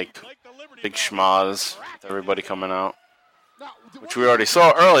end in like big schmaz with everybody coming out, which we already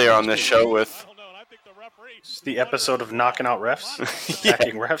saw earlier on this show with the episode of knocking out refs,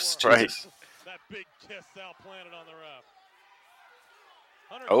 attacking refs. Right. Jesus.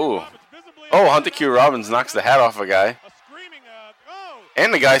 Oh, Hunter Q. Robbins knocks the hat off a guy,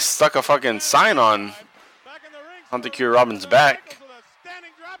 and the guy stuck a fucking sign on Hunter Q. Robbins' back. I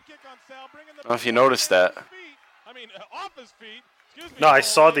don't know if you noticed that. No, I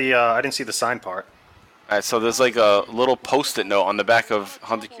saw the. I didn't see the sign part. All right, so there's like a little post-it note on the back of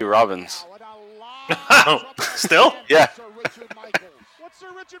Hunter Q. Robbins. Still? Yeah.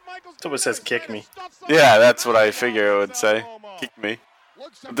 Someone says kick me. Yeah, that's what I figure it would say. Kick me.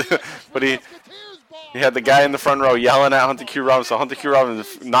 But he had the guy in the front row yelling at Hunter Q. Robbins, so Hunter Q.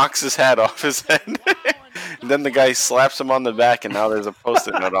 Robbins knocks his hat off his head. And then the guy slaps him on the back, and now there's a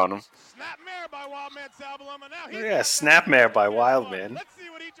post-it note on him. Yeah, Snapmare by Wildman.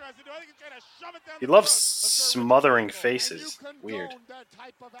 He loves smothering faces. Weird.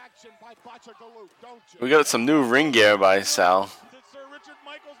 We got some new ring gear by Sal.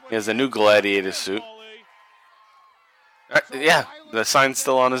 He has a new gladiator suit. Yeah, the sign's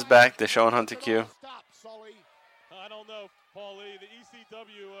still on his back. They're showing Hunter Q.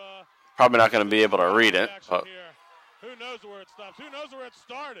 Probably not going to be able to read it, but who knows where it stops? Who knows where it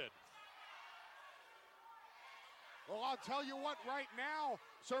started? Well, I'll tell you what, right now,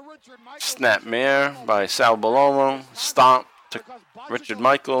 Sir Richard Michaels. Snapmare by Sal Baloma. Stomp to Richard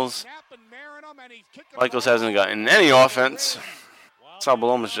Michaels. Michaels hasn't gotten any offense. Sal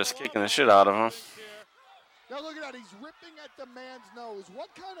Baloma's just kicking the shit out of him. Now look at that, he's ripping at the man's nose.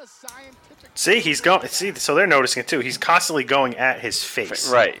 What kind of scientific... See, he's going... See, so they're noticing it too. He's constantly going at his face.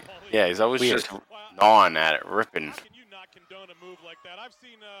 Right. Yeah, he's always just gnawing at it, ripping. How can you not condone a move like that? I've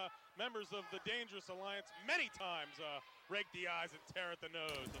seen members of the Dangerous Alliance many times rake the eyes and tear at the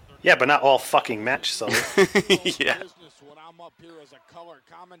nose. Yeah, but not all fucking match, so. Yeah. When I'm up here as a color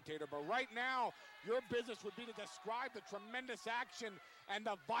commentator, but right now, your business would be to describe the tremendous action and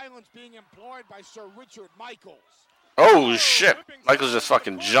the violence being employed by Sir Richard Michaels. Oh, shit. Michaels just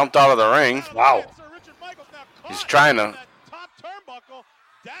fucking jumped out of the ring. Wow. He's trying to...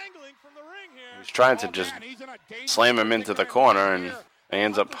 He's trying to just slam him into the corner, and he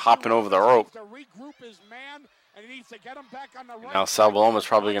ends up hopping over the rope. And now Sal Baloma's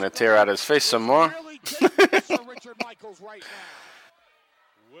probably going to tear out his face some more.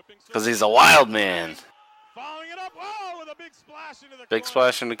 Because he's a wild man. Big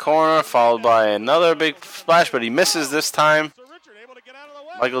splash in the corner, followed by another big splash, but he misses this time.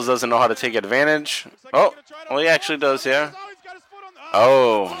 Michaels doesn't know how to take advantage. Oh, well, he actually does here.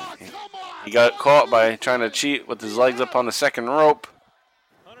 Oh. He got caught by trying to cheat with his legs up on the second rope.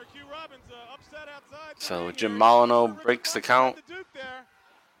 So Jim Molyneux breaks the count.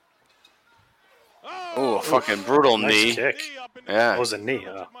 Oh, a fucking brutal knee. Kick. Yeah. That was a knee.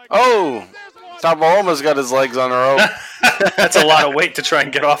 Oh! Sal Baloma's got his legs on the rope. That's a lot of weight to try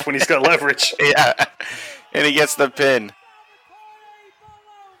and get off when he's got leverage. Yeah. And he gets the pin.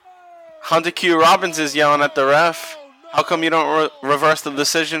 Hunter Q. Robbins is yelling at the ref. How come you don't reverse the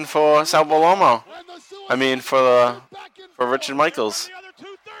decision for Sal Balomo? I mean, for Richard Michaels.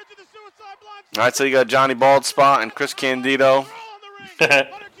 All right, so you got Johnny Baldspot and Chris Candido. Who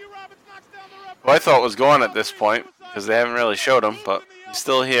I thought was gone at this point because they haven't really showed him, but he's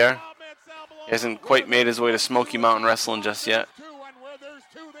still here. He hasn't quite made his way to Smoky Mountain Wrestling just yet.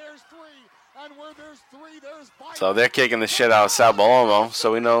 So they're kicking the shit out of Sal Balomo.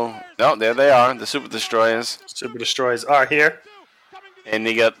 So we know. No, there they are. The Super Destroyers. Super Destroyers are here. And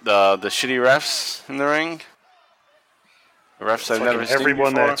you got the shitty refs in the ring. The refs I've never seen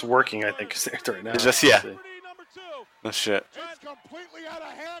everyone before. that's working, I think, is there right now. It's just, yeah. No shit. It's completely out of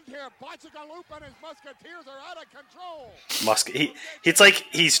hand here. Bachagaloop and his Musketeers are out of control. It's like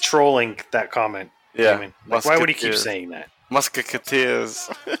he's trolling that comment. Yeah. I mean, like, why would he keep saying that? Musketeers.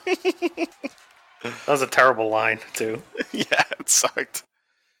 That was a terrible line, too. Yeah, it sucked.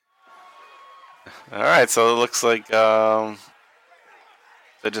 All right, so it looks like they're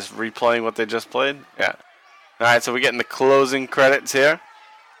just replaying what they just played. Yeah. All right, so we're getting the closing credits here.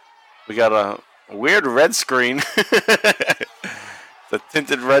 We got a weird red screen. The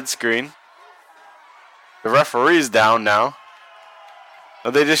tinted red screen. The referee's down now. Oh,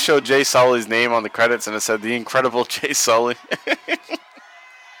 they just showed Jay Sully's name on the credits, and it said the incredible Jay Sully.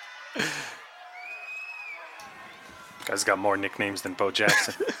 Guy's got more nicknames than Bo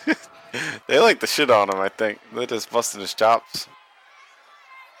Jackson. They like the shit on him, I think. They're just busting his chops.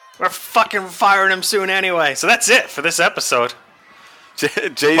 We're fucking firing him soon anyway. So that's it for this episode.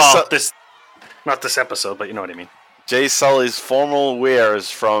 Not this episode, but you know what I mean. Jay Sully's formal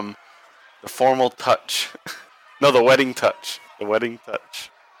wears from the formal touch. No, the wedding touch. The wedding touch.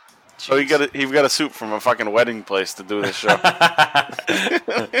 So he got a suit from a fucking wedding place to do this show.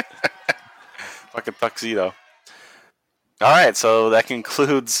 Fucking tuxedo. All right, so that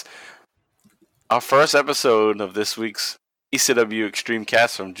concludes our first episode of this week's ECW Extreme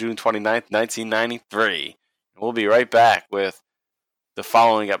Cast from June 29th, 1993. And we'll be right back with the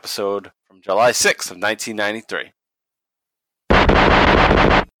following episode from July 6th of 1993.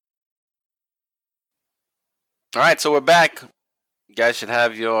 All right, so we're back. You guys should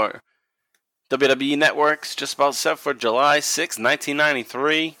have your WWE networks just about set for July 6th,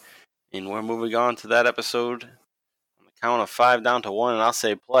 1993. And we're moving on to that episode. On the count of 5 down to 1, and I'll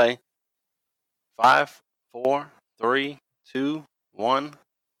say play. 5, 4, 3, 2, 1,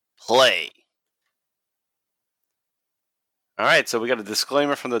 play. Alright, so we got a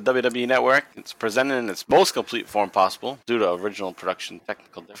disclaimer from the WWE Network. It's presented in its most complete form possible due to original production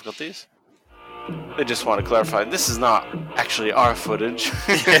technical difficulties. They just want to clarify, this is not actually our footage.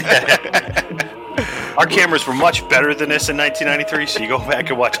 Our cameras were much better than this in 1993, so you go back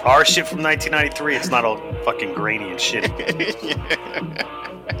and watch our shit from 1993, it's not all fucking grainy and shitty.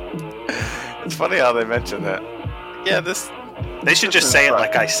 It's funny how they mention that. Yeah, this... They should just say it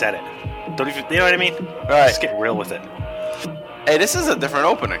like I said it. Don't even... You know what I mean? Right. Just get real with it. Hey, this is a different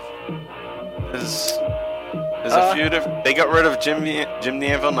opening. There's a few different... They got rid of Jim the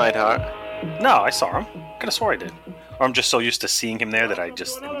Anvil Neidhart. No, I saw him. Could have swore I did. Or I'm just so used to seeing him there that I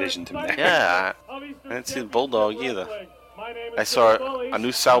just envisioned him there. Yeah, I didn't see the Bulldog either. I saw a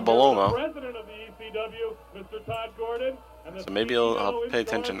new Sal Balomo. So maybe I'll pay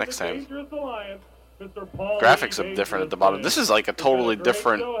attention next time. Graphics are different at the bottom. This is like a totally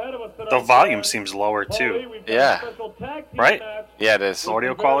different... The volume seems lower too. Yeah. Right? Yeah, it is.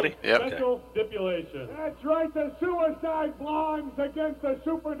 Audio quality? Yep. Okay. That's right, the Suicide Blondes against the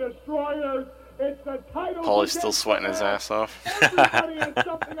Super Destroyers. It's the title. Paulie's still sweating his ass off.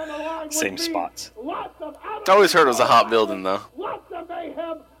 Same spots. I always heard it was a hot building though. Lots of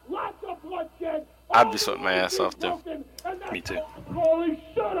mayhem, lots of bloodshed. I'd be sweating my ass off too. Me too. Paulie,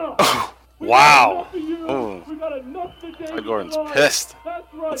 shut up. Wow. Ooh. Gordon's pissed.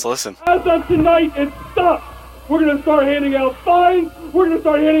 Let's listen. As of tonight, it's stuck. We're going to start handing out fines. We're going to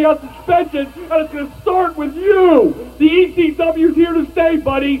start handing out suspensions. And it's going to start with you. The ECW's here to stay,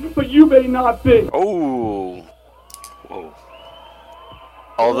 buddy, but you may not be. Oh. Whoa.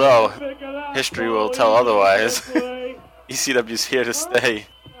 Although, history will tell otherwise. ECW's here to stay.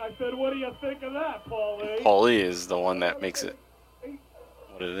 I said, what do you think of that, Paulie? Paulie is the one that makes it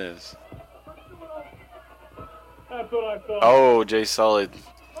what it is. That's what I thought. Oh, Jay Sully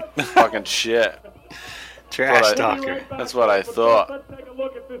Fucking shit. Trash talker. That's what I thought.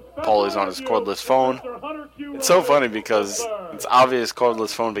 Paulie's on his cordless phone. It's so funny because it's obvious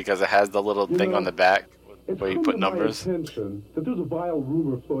cordless phone because it has the little thing on the back where you put numbers. That there's a vile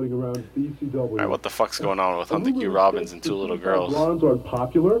rumor floating around the ECW. Alright, what the fuck's going on with Hunter Q. Robbins and two little girls? Blondes aren't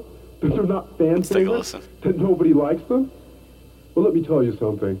popular. That they're not fan Let's take a favorites. listen. That nobody likes them. Well, let me tell you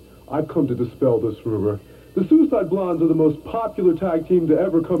something. I've come to dispel this rumor. The Suicide Blondes are the most popular tag team to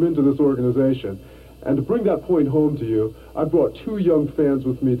ever come into this organization. And to bring that point home to you, I brought two young fans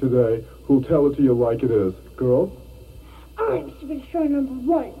with me today who'll tell it to you like it is. Girls? I'm Super Destroyer number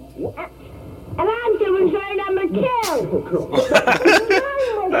 1. And I'm Super Destroyer number 2.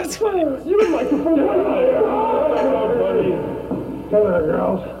 That's funny. You would like to Come here,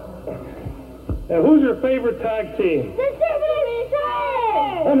 girls. And who's your favorite tag team? The Super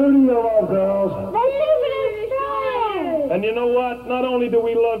Destroyer! And who do you love, girls? The Super Destroyer! And you know what? Not only do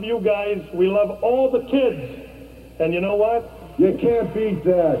we love you guys, we love all the kids. And you know what? You can't beat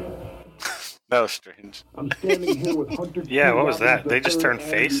that. That was strange. I'm standing here with Hunter Yeah, what was that? They just turned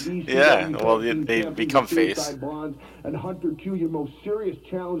face? Yeah, well, they become face. And Hunter Q, your most serious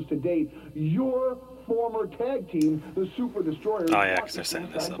challenge to date, your former tag team, the Super Destroyers. Oh, yeah, because they're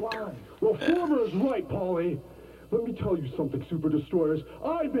setting this up there. Well, former is right, Paulie. Let me tell you something, Super Destroyers.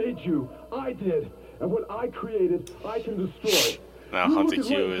 I made you. I did. And what I created, I can destroy. Now Hunter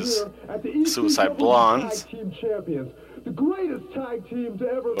Q is Suicide Blondes. Tag team champions. The greatest tag team to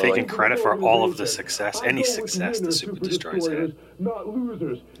ever taking credit for all of the success, any success the Super Destroyers had. Not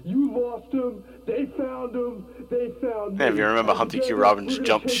losers. You lost them. They found them. They found Yeah, if you remember, Hunter Q. Robbins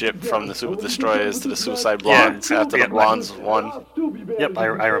jumped ship from the Super Destroyers to the Suicide Blondes after the Blondes won. Yep, I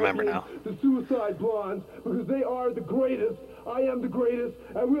remember now. The Suicide Blondes, because they are the greatest. I am the greatest,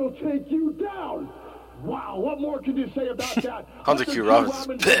 and we'll take you down. Wow, what more can you say about that? Hunter Q. Robbins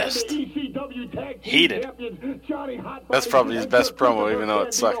is pissed. Heated. That's probably his best promo, even though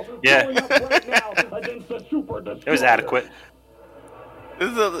it sucked. Yeah. It was adequate.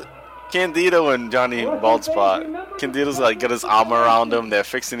 This is Candido and Johnny Baldspot. Candido's like got his arm around him. They're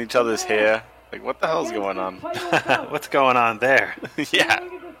fixing each other's hair. Like, what the hell's going on? What's going on there? Yeah.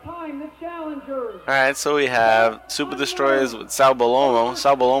 Alright, so we have Super Destroyers with Sal Balomo.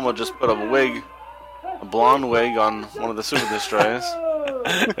 Sal Balomo just put a blonde wig on one of the Super Destroyers.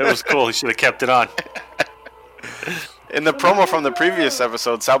 It was cool. He should have kept it on. In the promo from the previous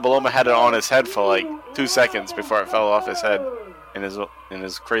episode, Sal Balomo had it on his head for like 2 seconds before it fell off his head in his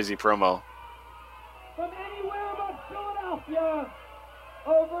crazy promo.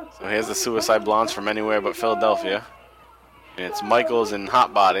 So here's the Suicide Blondes from anywhere but Philadelphia. And it's Michaels and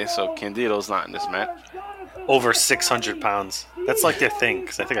Hot Body, so Candido's not in this match. Over 600 pounds. That's like their thing,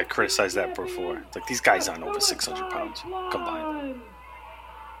 because I think I criticized that before. It's like, these guys aren't over 600 pounds combined.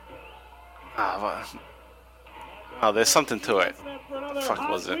 Oh, there's something to it. What the fuck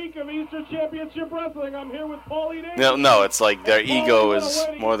was it? No, it's like their ego is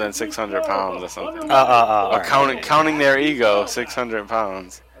more than 600 pounds or something. Or counting their ego, 600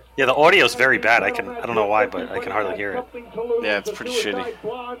 pounds. Yeah, the audio's very bad. I don't know why, but I can hardly hear it. Yeah, it's pretty shitty.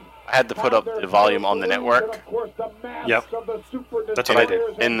 I had to put up the volume on the network. Yep. That's what I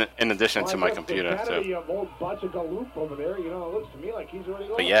did. In addition to my computer, too.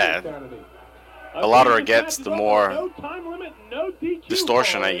 But yeah, the louder it gets, the more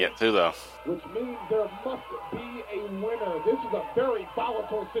distortion I get, too, though. Which means there must be a winner. This is a very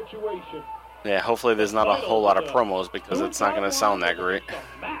volatile situation. Yeah, hopefully there's not a whole lot of promos because it's not going to sound that great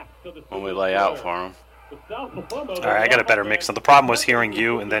when we lay out for them. Alright, I got a better mix. So the problem was hearing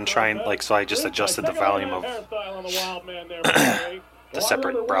you and then trying, so I just adjusted the volume of the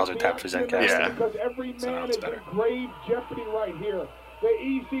separate browser tab for Zencastr. Yeah. Because every man is in grave jeopardy right here. The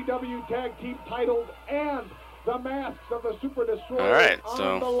ECW Tag Team titles and the masks of the Super Destroyers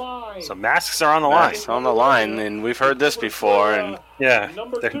on the line. So masks are on the line. Masks on the line, and we've heard this before. And yeah,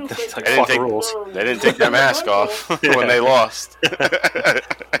 it's like fuck rules. They didn't take their mask off when they lost.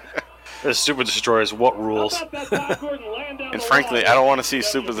 The Super Destroyers, what rules? And frankly, I don't want to see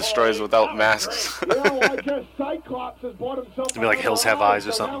Super Destroyers without masks. It'd be like Hills Have Eyes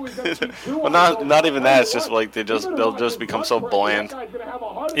or something. Well, not even that. It's just like they'll just become so bland.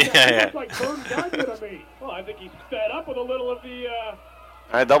 Yeah. Well, I think he's fed up with a little of the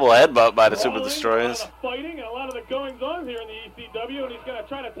Alright, double headbutt by the Super Destroyers. Fighting and a lot of the goings on here in the ECW, and he's going to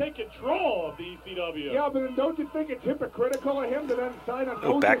try to take control of the ECW. Yeah, but don't you think it's hypocritical of him to then sign a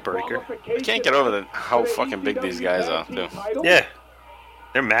backbreaker. I can't get over how fucking big these guys are, too. Yeah.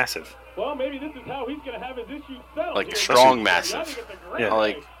 They're massive. Well, maybe this is how he's going to have his issues settled. Like strong massive. Yeah. Not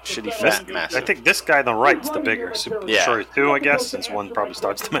like shitty fat massive. I think this guy on the right's the bigger. Super Destroyer 2, I guess, since one probably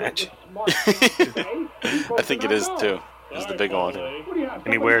starts the match. I think it is too. It's the bigger one. And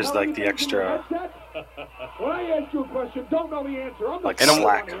he wears like the extra When I ask you a question, don't know the answer. like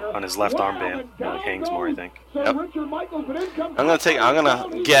slack on his left armband. It really hangs more, I think. Yep. I'm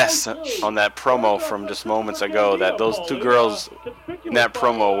gonna guess on that promo from just moments ago that those two girls in that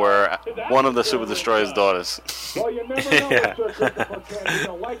promo were one of the Super Destroyer's daughters. Well, you never know, Yeah. Sir Christopher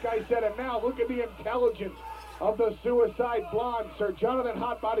Candido. Like I said, and now look at the intelligence of the Suicide Blonde. Sir Jonathan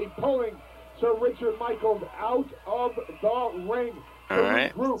Hotbody pulling Sir Richard Michaels out of the ring.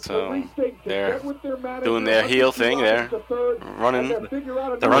 Alright, so they're doing their heel thing. They're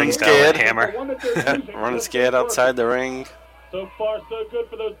running scared. Hammer. Running scared outside the ring. So far, so good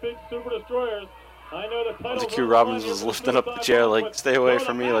for those big Super Destroyers. I know the titles Q Robbins was lifting up the chair like, stay away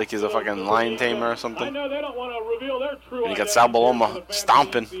from me, like he's a fucking lion tamer or something. I know they don't want to reveal their true And you got Sal Baloma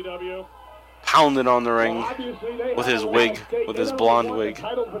stomping, pounding on the ring with his wig, with his blonde wig.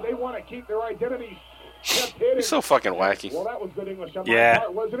 He's so fucking wacky. Yeah.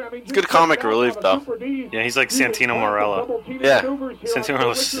 It's good comic relief, though. Yeah, he's like Santino Morella. Yeah. Santino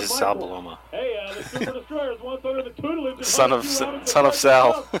Morella is Sal Baloma. Hey, the Super Destroyers once under the tutelage Son of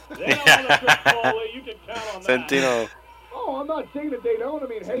Sal. Santino. Oh, I'm not saying that they don't. I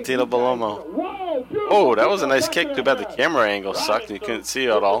mean, hey, Santino Baloma. Oh, that was a nice kick. Too bad the camera angle sucked and you couldn't see it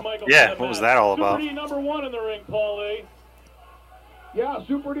at all. Yeah, what was that all about? Super D #1 in the ring, Paulie. Yeah,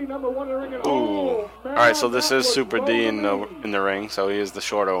 Super D #1 in the ring. And Ooh. Alright, so this is Super D in the ring, so he is the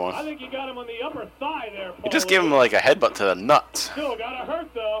shorter I one. think you got him on the upper thigh there, You just gave him like a headbutt to the nuts. Still got to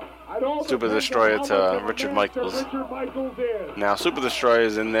hurt, though. Super Destroyer to Richard Michaels. Now Super Destroyer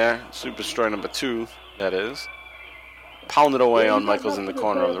is in there. Super Destroyer #2, that is. Pounded away on Michaels in the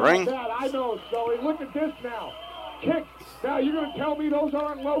corner of the ring. I know, Sully. Look at this now. Kicks. Now, you're going to tell me those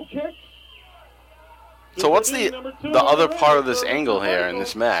aren't low kicks? So what's the other part of this angle here in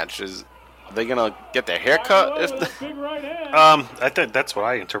this match? Are they gonna get their hair cut? I think that's what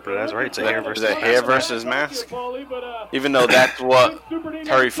I interpret it as, right? It's a hair versus mask. Even though that's what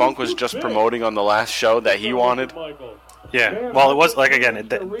Terry Funk was just promoting on the last show that he wanted. Yeah, well, it was like again.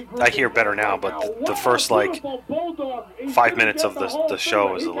 I hear better now, but the first like 5 minutes of the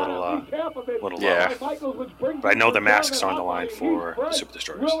show is a little yeah. But I know the masks are on the line for the Super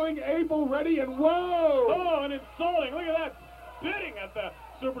Destroyers. Willing, able, ready, and whoa! Oh, and insulting! Look at that, spitting at the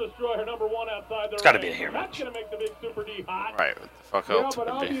Super Destroyer #1 outside the It's got to ring. be a hair match. That's gonna make the big Super D hot. Right, what the fuck Yeah, else but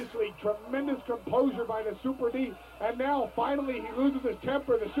would it be? obviously tremendous composure by the Super D, and now finally he loses his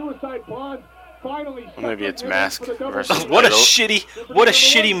temper. The Suicide Blonde. Finally, Well, maybe it's mask versus What a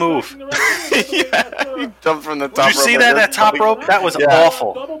shitty move! Yeah, he jumped from the top rope. Did you see that top rope? That was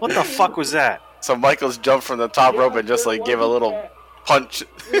awful. What the fuck was that? So Michaels jumped from the top rope and just like gave a little punch,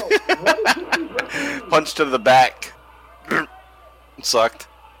 punch to the back. It sucked.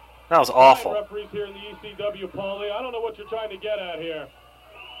 That was awful. Referees here in the ECW, Paulie. I don't know what you're trying to get at here.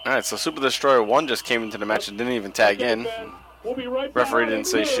 All right, so Super Destroyer 1 just came into the match and didn't even tag in. We'll be right back. Referee didn't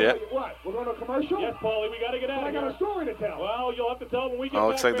say shit. What? We're going to commercial? Yes, Paulie, we got to get out of here. I got a story to tell. Well, you'll have to tell when we get back.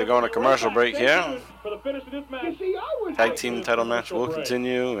 Looks like they're going to commercial break here. For the finish of this match. Tag team title match will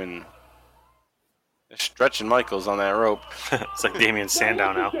continue, and they're stretching Michaels on that rope. It's like Damian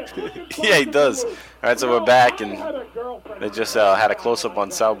Sandow now. Yeah, he does. All right, so we're back, and they just had a close-up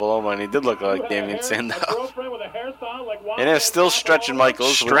on Sal Baloma, and he did look like Damian Sandow. And they're still stretching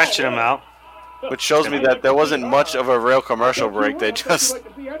Michaels. Stretching him out. Which shows me that there wasn't much of a real commercial break. They just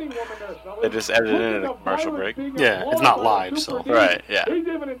edited in a commercial break. Yeah, it's not live, so. Right, yeah. He's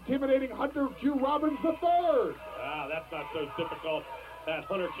even intimidating Hunter Q. Robbins III. Wow, that's not so difficult. That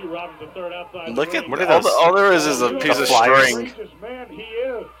Hunter Q. Robbins III outside. Look at all there is a piece of string. Man, he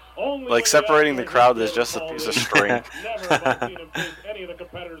is. Like separating the crowd is just a piece of string. Never have I seen him face any of the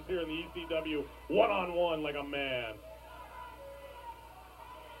competitors here in the ECW one-on-one like a man.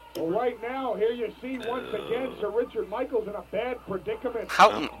 Well, right now, here you see once again Sir Richard Michaels in a bad predicament.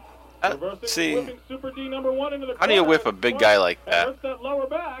 See, how do you whip a big guy like that?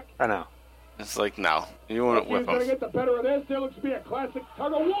 I know. It's like, no, you wouldn't whip him. Get the better of this. There looks to be a classic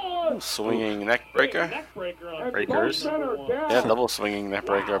tug of war. Swinging neck breaker. Breakers. Yeah, double swinging neck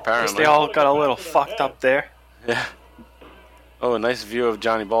breaker apparently. They all got a little fucked up there. Yeah. Oh, a nice view of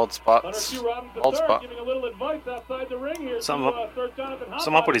Johnny Bald Spot. Bald Spot. Something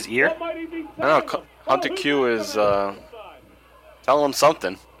up with his ear? I don't know. Hunter Q is telling him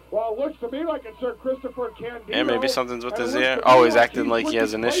something. Well, it looks to me like it's Sir Christopher Candido. And maybe something's with his ear. Oh, he's acting like he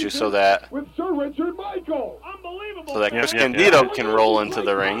has an issue so that with Sir Richard Michael. Unbelievable. So that Chris Candido can roll into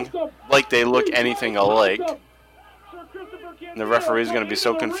the ring like they look anything alike. And the referee's going to be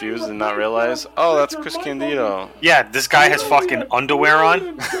so confused and not realize, oh, that's Chris Candido. Yeah, this guy has fucking underwear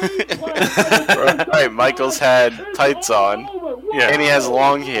on. Right, Michael's had tights on. Yeah. And he has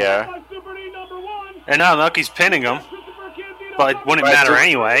long hair. And now look, he's pinning him. But it wouldn't matter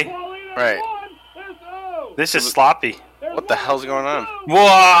anyway. Right. This is sloppy. What the hell's going on?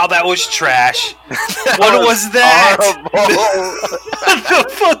 Wow, that was trash. What was that? What the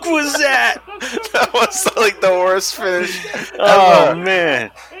fuck was that? That was like the worst finish Oh, ever.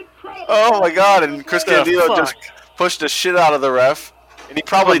 man. Oh, my God. And Chris Candido just pushed the shit out of the ref. And he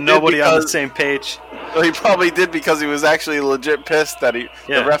probably did nobody because, on the same page. Well, he probably did because he was actually legit pissed that the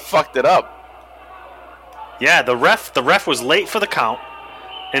ref fucked it up. Yeah, the ref was late for the count,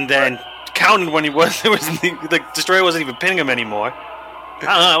 and then counted when the Destroyer wasn't even pinning him anymore. I don't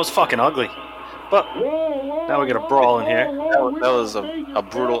know, that was fucking ugly. But now we got a brawl in here. That was a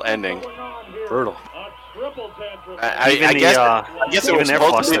brutal ending. Brutal. I guess it was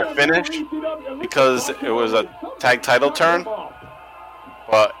supposed to be a finish because it was a tag title turn,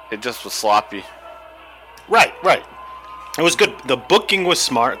 but it just was sloppy. Right. It was good. The booking was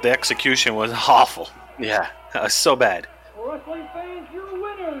smart. The execution was awful. Yeah. So bad.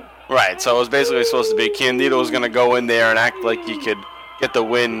 Right, so it was basically supposed to be Candido was going to go in there and act like he could get the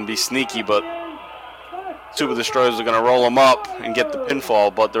win and be sneaky, but Super Destroyers are going to roll him up and get the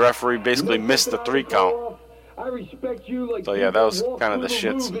pinfall, but the referee basically missed the 3 count. So yeah, that was kind of the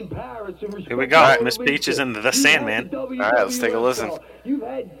shits. Here we go. Miss Peach is in the Sandman. Alright, let's take a listen. You've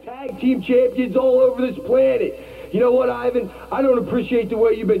had tag team champions all over this planet. You know what, Ivan? I don't appreciate the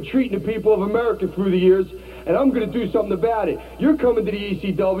way you've been treating the people of America through the years, and I'm going to do something about it. You're coming to the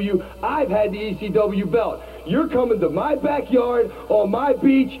ECW. I've had the ECW belt. You're coming to my backyard on my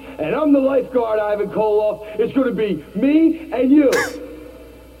beach, and I'm the lifeguard, Ivan Koloff. It's going to be me and you.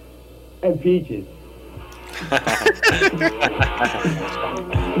 And Peaches.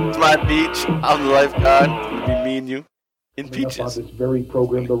 It's my beach. I'm the lifeguard. It'll be me and you. In Peaches. This very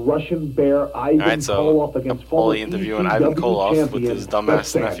program, the Russian Bear Ivan Koloff against Paulie interviewing Ivan Koloff with his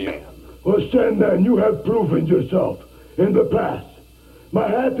dumbass nephew. Well, Sandman, you have proven yourself in the past. My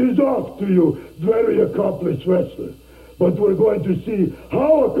hat is off to you, very accomplished wrestler. But we're going to see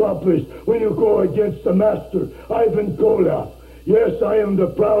how accomplished when you go against the master, Ivan Koloff. Yes, I am the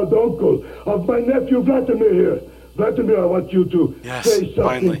proud uncle of my nephew Vladimir here. Vladimir, I want you to say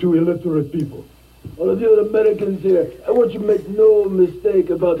something to illiterate people. All of you Americans here, I want you to make no mistake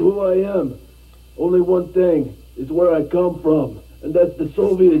about who I am. Only one thing is where I come from, and that's the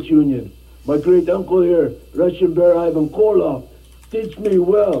Soviet Union. My great uncle here, Russian Bear Ivan Koloff, teach me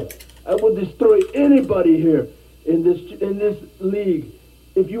well. I will destroy anybody here in this league.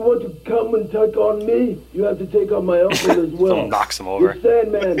 If you want to come and take on me, you have to take on my uncle as well. Someone knocks him over.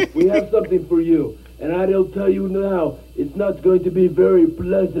 Sandman, we have something for you. And I'll tell you now, it's not going to be very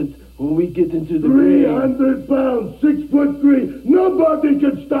pleasant when we get into the 300 pounds, 6'3", nobody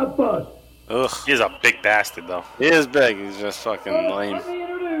can stop us. Ugh, he's a big bastard though. He is big. He's just fucking lame.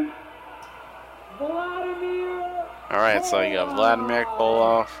 Alright, so you got Vladimir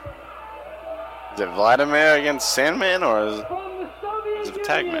Koloff. Is it Vladimir against Sandman, or is it a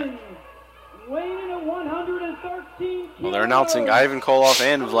tag match? Well, they're announcing Ivan Koloff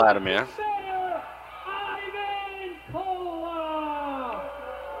and Vladimir.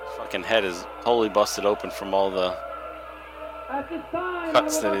 Fucking head is totally busted open from all the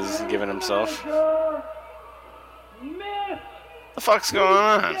cuts that he's giving himself. What the fuck's going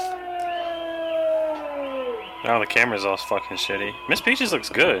on? Oh, the camera's all fucking shitty. Miss Peaches looks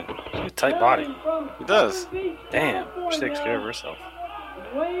good. She's a tight body. He does. Damn, she takes care of herself.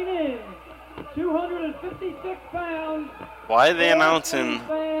 Weighing in, 256 pounds. Why are they announcing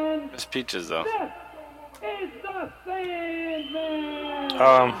Miss Peaches though?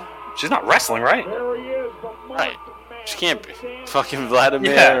 She's not wrestling, right? Right. She can't be. Fucking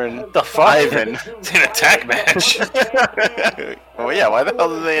Vladimir and the fuck? Ivan. It's an attack match. Well, yeah, why the hell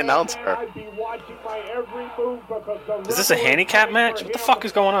did they announce her? Is this a handicap match? What the fuck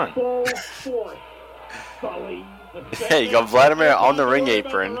is going on? Hey, you got Vladimir on the ring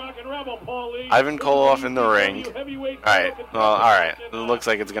apron. Ivan Koloff in the ring. Alright, well, alright. It looks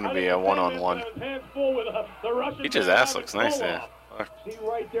like it's going to be a one-on-one. Peach's ass looks nice there.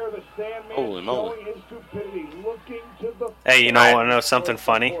 Holy moly. Hey, you know, want to know something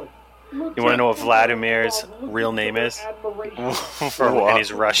funny? You want to know what Vladimir's real name is? And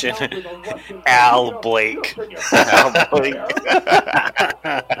he's Russian. Al Blake. Al Blake.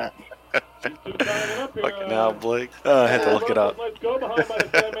 Fucking Al Blake. I had to look it up.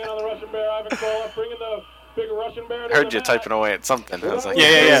 I heard you typing away at something. I was like,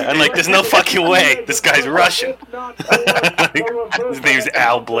 yeah. I'm like, there's no fucking way. This guy's Russian. His name's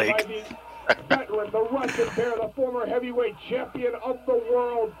Al Blake. Veteran, the Russian Bear, the former heavyweight champion of the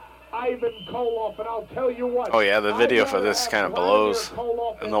world, Ivan Koloff, and I'll tell you what. Oh yeah, the video for this kind of blows.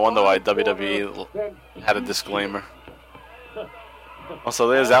 And no wonder why WWE had a disclaimer. Also,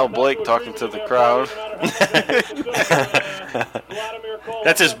 there's Al Blake talking to the crowd.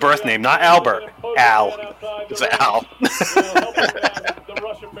 That's his birth name, not Albert. Al. It's Al. The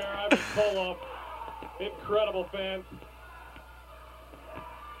Russian Bear, Ivan Koloff. Incredible, fans.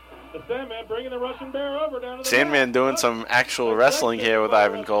 The Sandman bringing the Russian Bear over down to the Sandman doing some actual wrestling here with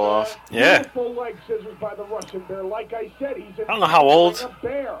Ivan Koloff. Yeah. Leg scissors by the Russian Bear. Like I said, he's I don't know how old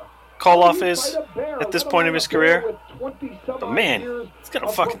Koloff is at this point of his career, but man, he's got a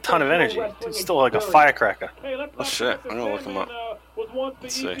fucking ton of energy. He's still like a firecracker. Oh shit, I'm gonna look him up.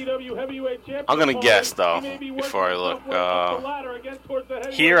 Let's see. I'm gonna guess though before I look.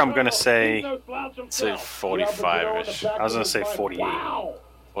 Here I'm gonna say 45ish. I was gonna say 48.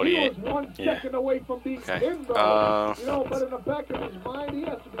 48. Yeah. Okay.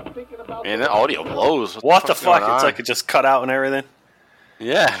 Man, that audio blows. What the fuck? It's like it just cut out and everything.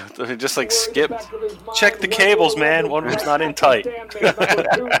 Yeah, it just like skipped. Check the cables, man. One of them's not in tight.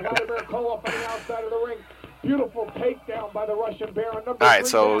 Beautiful takedown by the Russian Bear. Alright,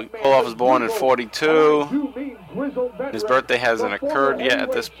 so Koloff was born in 42. His birthday hasn't occurred yet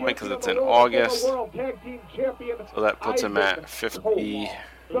at this point because it's in August. So that puts him at 50.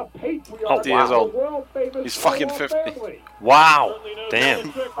 Oh, wow. Years old. He's fucking 50. Wow. Damn.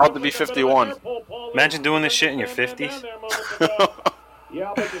 Hard to be 51. Imagine doing this shit in your 50s.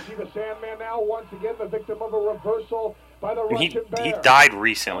 Yeah, but you see the Sandman now, once again, the victim of a reversal by the Russian Bear. He died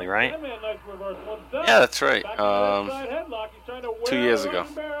recently, right? Yeah, that's right. 2 years ago.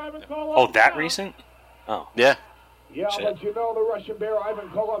 Oh, that recent? Oh. Yeah. Yeah, but you know the Russian Bear, Ivan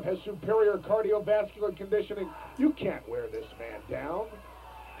Koloff, has superior cardiovascular conditioning. You can't wear this man down.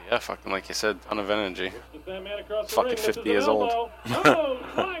 Yeah, fucking like you said, ton of energy. Fucking 50 years old.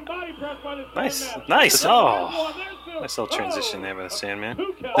 Nice. Nice. Oh. Nice little transition there by the Sandman.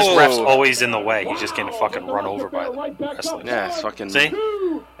 This ref's always in the way. He's just getting fucking run over by the wrestler. Yeah, it's fucking... See?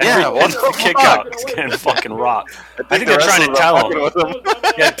 Yeah, what the kick out. He's getting fucking rocked. I think they're trying to tell him.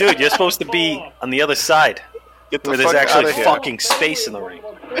 Yeah, dude, you're supposed to be on the other side. Where there's actually fucking space in the ring.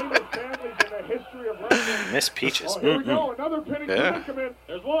 Miss Peaches. Yeah.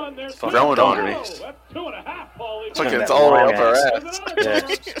 There's one. There's throwing on me. That's 2.5, Paulie. It's like it's all the way up her ass. Yeah.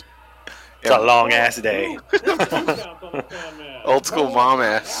 It's a long ass day. Old school mom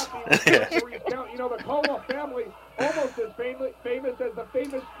ass. You know, the Koloff family almost as famous as the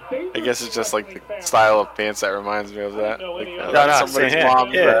famous. I guess it's just like the style of pants that reminds me of that. Like, somebody's yeah.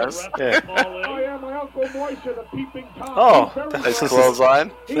 mom's dress. Yeah. Oh yeah, my Uncle Moisha, the peeping Tom. Oh, nice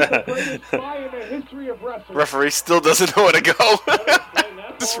clothesline. He's the greatest spy in the history of wrestling. Referee still doesn't know where to go.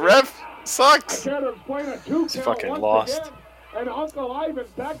 This ref sucks. He's fucking lost. And Uncle Ivan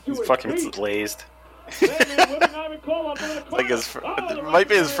back to He's fucking blazed. Like it might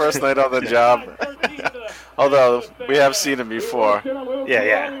be his first night on the job. Although we have seen him before.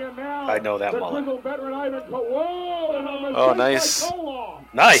 Yeah. I know that mullet. Oh, nice.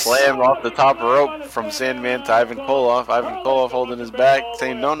 Nice. Slam off the top rope from Sandman to Ivan Koloff. Ivan Koloff holding his back,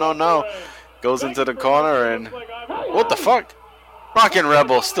 saying no. Goes into the corner and what the fuck? Rockin'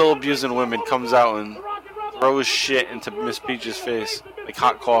 Rebel, still abusing women, comes out and throws shit into Miss Peach's face like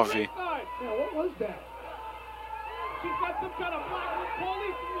hot coffee. What was that?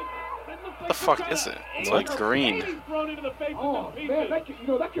 What the fuck is it? It's like green. Oh man, that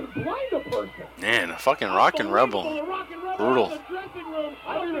can blind a person. Man, a fucking Rockin' Rebel. Brutal.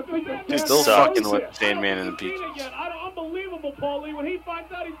 He's still Sucks. fucking with Sandman and the Peaches. Unbelievable, Paulie. When he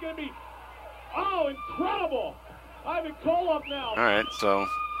finds out he's gonna be, incredible. Ivan Koloff now. Alright, so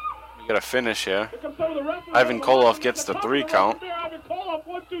we got a finish here. Ivan Koloff gets the 3 count.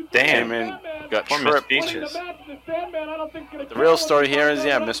 Damn, man, got poor Miss tripped. Peaches. The real story here is,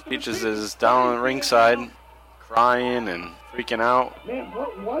 Miss Peaches is down on the ringside, crying and freaking out.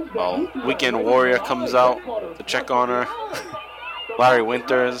 Well, Weekend Warrior comes out to check on her. Larry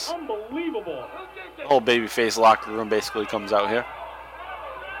Winters. The whole babyface locker room basically comes out here.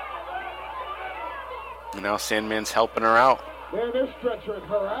 And now Sandman's helping her out.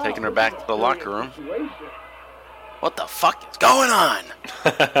 Taking her back to the locker room. What the fuck is going on?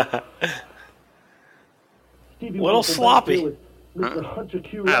 Little sloppy.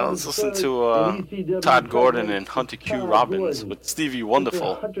 Let's listen to Todd Gordon and Hunter Q. Robbins with Stevie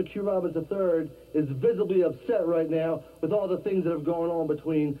Wonderful. Hunter Q. Robbins III is visibly upset right now with all the things that have gone on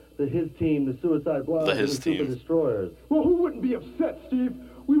between his team, the Suicide Blondes, and the Super Destroyers. Well, who wouldn't be upset, Steve?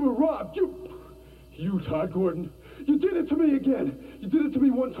 We were robbed. You, Todd Gordon. You did it to me again. You did it to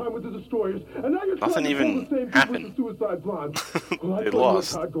me one time with the Destroyers, and now you're trying to pull the same thing with the Suicide Blondes. Well, I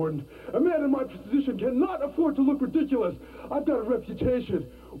lost. Todd Gordon. A man in my position cannot afford to look ridiculous. I've got a reputation.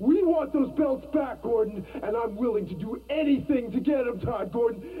 We want those belts back, Gordon, and I'm willing to do anything to get them, Todd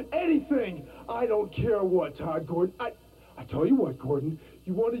Gordon. Anything. I don't care what, Todd Gordon. I tell you what, Gordon.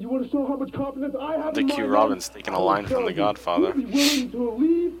 You want to know how much confidence I have in my Q. Robbins taking a line from The Godfather. We'll be willing to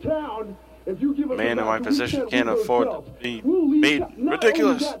leave town. If you give us man in my position can't afford to be made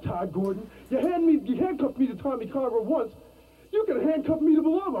ridiculous. That, Todd Gordon. You handcuffed me to Tommy Carver once. You can handcuff me to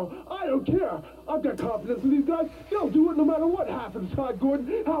Belamo. I don't care. I've got confidence in these guys. They'll do it no matter what happens, Todd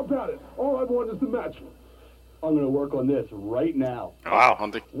Gordon. How about it? All I want is the match. I'm going to work on this right now. Wow.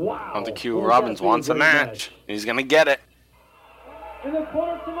 Hunter Q. Robbins wants a match. He's going to get it. In the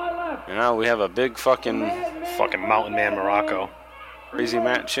corner to my left. You know, we have a big fucking Mountain Man Morocco. Crazy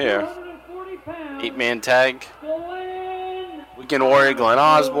match here. 8-man tag. Weekend Warrior Glenn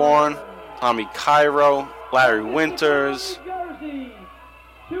Osborne, Tommy Cairo, Larry Winters.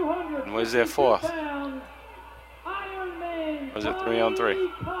 And where's their fourth? Was it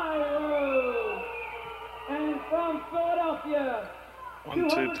 3-on-3? And from Philadelphia. 1,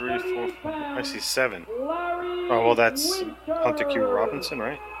 2, 3, 4, 5. I see 7. Oh, well, that's Hunter Q. Robinson,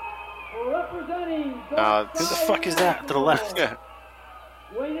 right? Who the fuck is that to the left? Yeah.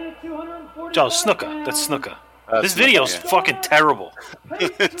 Joe, Snuka. That's Snuka. This video's fucking terrible.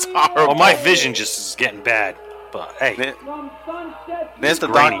 It's horrible. Well, my vision just is getting bad. But hey, there's the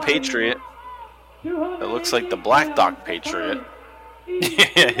Doc Patriot. It looks like the Black Doc Patriot.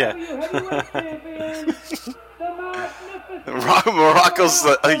 yeah. Morocco's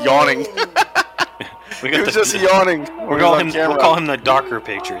yawning. He was just yawning. We'll call him the Darker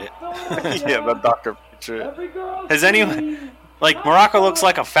Patriot. Yeah, the Darker Patriot. Has anyone... Like, Morocco looks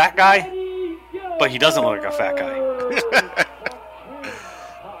like a fat guy, but he doesn't look like a fat guy.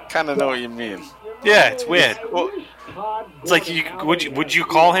 Kind of know what you mean. Yeah, it's weird. It's like, would you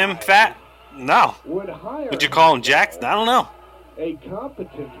call him fat? No. Would you call him jacked? I don't know. A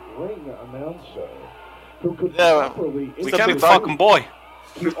competent ring announcer who could we kind of fucking boy.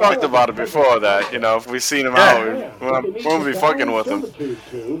 We've talked about it before that, you know, if we've seen him out, we won't be fucking with him.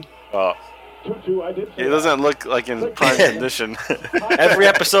 He doesn't look like in prime condition. Every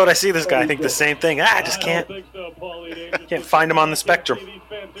episode I see this guy, I think the same thing. I just can't find him on the spectrum.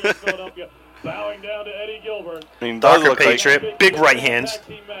 I mean, Darker Patriot, like, big right hands.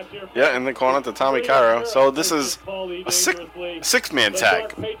 Yeah, in the corner to Tommy Cairo. So this is a six-man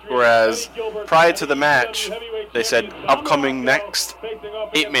tag, whereas prior to the match, they said upcoming next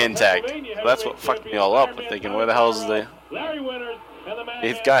 8-man tag. So that's what fucked me all up. I'm thinking, where the hell is the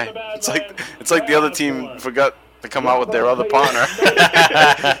 8th guy? It's like the other team forgot to come out with their other partner.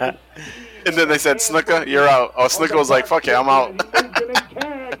 And then they said, Snuka, you're out. Oh, Snuka was like, fuck it, I'm out.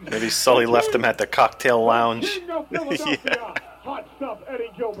 Maybe Sully left him at the cocktail lounge. Yeah.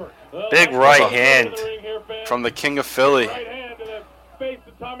 Big right hand. From the King of Philly.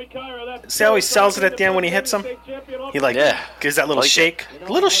 See how he sells it at the end when he hits him? He gives that little shake.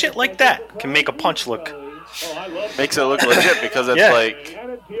 Little shit like that can make a punch look. Makes it look legit because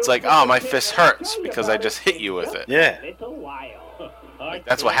it's like, oh, my fist hurts because I just hit you with it. Yeah. Like,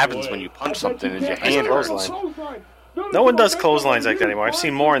 that's what happens when you punch something is your hand hurts. No one does clotheslines like that anymore. I've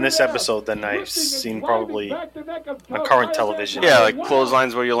seen more in this episode than I've seen probably on current television. Yeah, like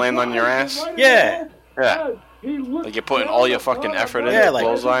clotheslines where you land on your ass. Yeah. Yeah. Like you're putting all your fucking effort into the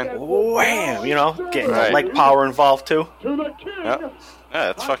clothesline. Wham! You know, getting leg power involved too. Yeah,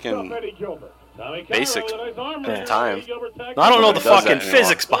 it's fucking basic at the time. Now, I don't know the fucking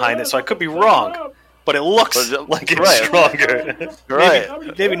physics behind it, so I could be wrong. But it looks like it's stronger.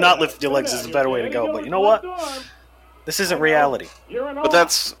 Right. Maybe not lift your legs is the better way to go, but you know what? This isn't reality. But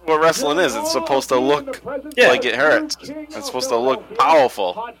that's what wrestling is. It's supposed to look like it hurts. It's supposed to look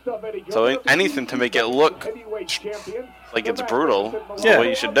powerful. So anything to make it look like it's brutal is the way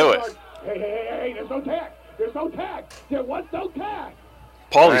you should do it. Hey, there's no tag. There's no tag. There was no tag.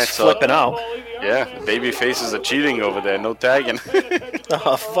 Paulie's flipping out. Yeah, the baby faces are cheating over there. No tagging.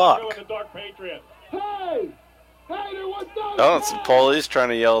 Oh, fuck. Oh, Paulie's trying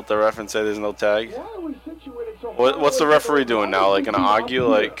to yell at the ref and say there's no tag. What's the referee doing now? Like, gonna argue?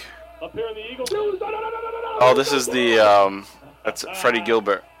 Like, Oh, this is the that's Freddie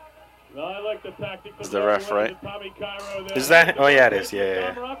Gilbert. Is the ref, right? Is that? Oh yeah, it is.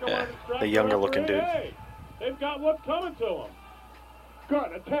 Yeah. The younger looking dude. They've got what's coming to them.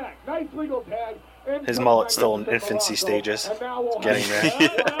 Good attack, nice legal tag. His mullet's still in infancy stages. It's getting there.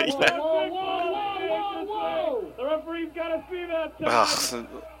 The referee's got to see that.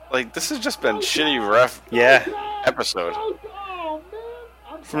 Like this has just been shitty ref. Episode.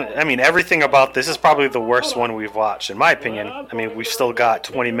 I mean, everything about this is probably the worst one we've watched, in my opinion. I mean, we've still got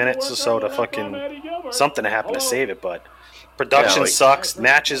 20 minutes or so to fucking something to happen to save it, but production sucks.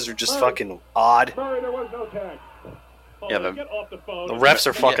 Matches are just fucking odd. Yeah, the refs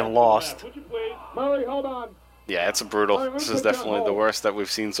are fucking lost. Murray, hold on. Yeah, it's a brutal. This is definitely the worst that we've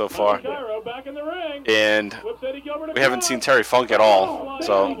seen so far. And we haven't seen Terry Funk at all,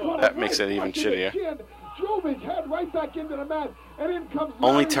 so that makes it even shittier. Drove his head right back into the mat, and in comes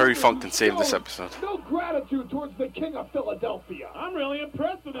only Terry Funk can save this episode. No gratitude towards the King of Philadelphia. I'm really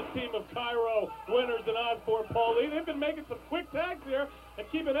impressed with this team of Cairo winners and Osborne Paulie. They've been making some quick tags here and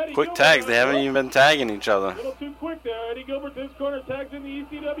keeping Eddie Quick tags, they haven't even been tagging each other. A little too quick there. Eddie Gilbert, this corner, tags in the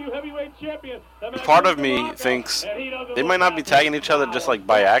ECW heavyweight champion. Part of me thinks they might not be tagging each other just like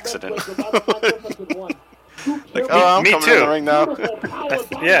by accident. Like, oh, I'm coming in the ring now.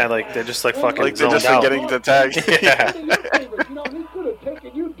 Yeah, like they're just like fucking like they're just forgetting to tag. Yeah.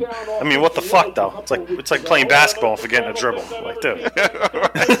 I mean, what the fuck though? It's like playing basketball and forgetting a dribble. Like, dude,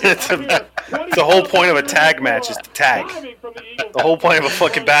 the whole point of a tag match is to tag. The whole point of a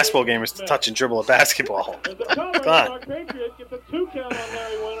fucking basketball game is to touch and dribble a basketball. Come on.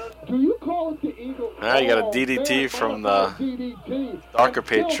 Do you call it the Eagle? Now you got a DDT from the Darker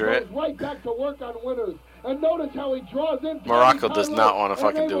Patriot. Right back to work on winners. And notice how he draws in. Morocco does not want to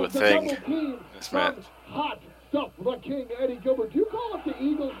fucking do a thing in this match. Hot stuff, the King, Eddie Gilbert. Do you call it the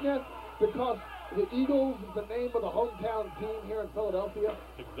Eagles Nest because the Eagles is the name of the hometown team here in Philadelphia?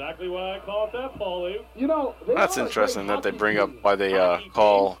 Exactly why I call it that, Paulie. You know, that's interesting that they bring up why they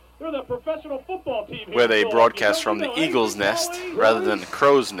call they're the professional football team where they broadcast from the Eagle's Nest rather than the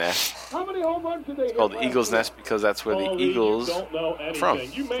Crow's Nest. How many home runs did they It's called the Eagle's Nest because that's where the Eagles are from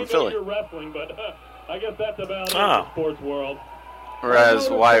Philly. Wrestling, but I guess that's about it in the sports world. Whereas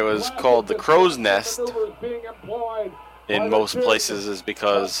why it was called the Crow's Nest in most places is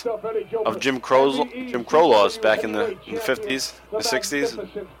because of Jim Crow laws back in the 50s, the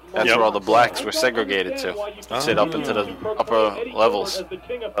 60s. That's where all the blacks were segregated to. Sit up into the upper levels.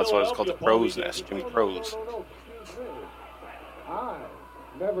 That's why it's called the Crow's Nest, Jim Crow's. I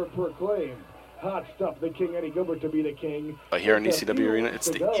never proclaimed hot stuff, the King Eddie Gilbert to be the king. But here in ECW Arena, it's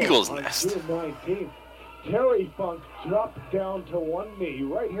the Eagle's Nest. June 19th, Terry Funk dropped down to one knee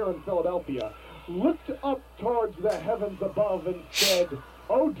right here in Philadelphia, looked up towards the heavens above and said,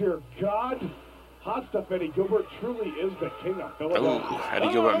 "Oh dear God, hot stuff Eddie Gilbert truly is the king of Philadelphia." Ooh,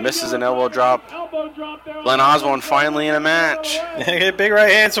 Eddie Gilbert misses an elbow drop. Glenn Osborne finally in a match. Big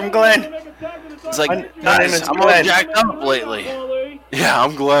right hands from Glenn. It's like, guys, I'm all jacked up lately. Yeah,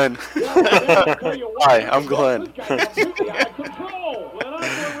 I'm Glenn. Hi, I'm Glenn.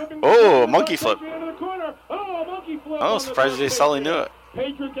 Oh, a monkey flip. Oh, surprised Jay Sully knew it.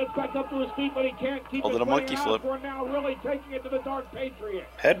 Patriot gets back up to his feet, but he can't keep it. A monkey flip. Now really taking it to the Dark Patriot.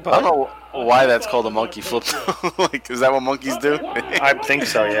 Headbutt. I don't know why that's called a monkey flip. Like, is that what monkeys do? I think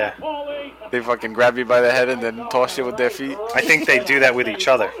so, yeah. They fucking grab you by the head and then toss you with their feet? I think they do that with each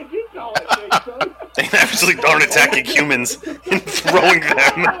other. They actually aren't attacking humans and throwing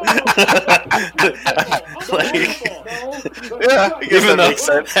them. Yeah, even though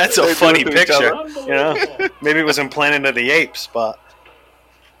that's a funny picture, you know. Maybe it was in Planet of the Apes, but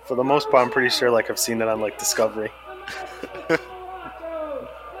for the most part, I'm pretty sure like I've seen it on like Discovery. All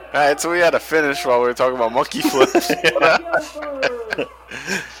right, so we had a finish while we were talking about monkey flips.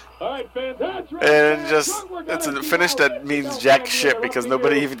 And just, it's a finish that means jack shit because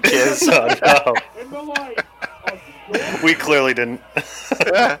nobody even cares. Oh, no. We clearly didn't.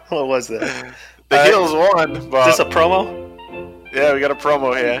 Yeah. What was that? The heels won. But is this a promo? Yeah, we got a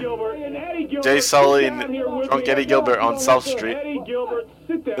promo here. Jay Sully and Drunk Eddie Gilbert on South Street.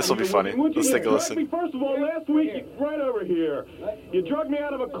 This will be funny. Let's take a listen. First of all, last week, right over here, you drug me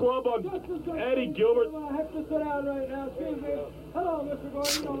out of a club on Eddie Gilbert. I have to sit down right now. Excuse me. Hello, Mr.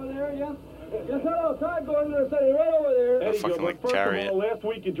 Gordon over there, yeah? Yes, hello, Todd Gordon, they're sitting right over there. Eddie fucking Gilbert, like chariot. First of all, last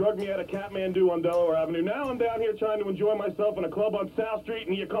week you drugged me out of Kathmandu on Delaware Avenue. Now I'm down here trying to enjoy myself in a club on South Street,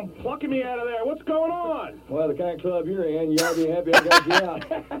 and you come plucking me out of there. What's going on? Well, the kind of club you're in, you ought to be happy I got you out.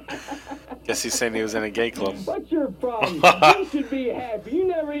 Guess he's saying he was in a gay club. What's your problem? You should be happy. You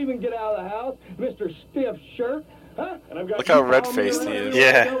never even get out of the house, Mr. Stiff Shirt. Huh? Look how red-faced he is.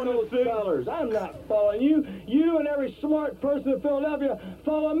 Yeah. I'm not following you. You and every smart person in Philadelphia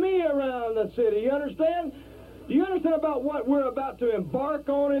follow me around the city. You understand? Do you understand about what we're about to embark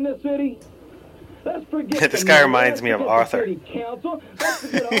on in this city? Let's forget this guy reminds me of Arthur. Our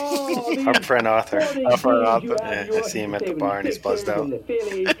friend Arthur. Yeah, I see him at the bar and he's buzzed out.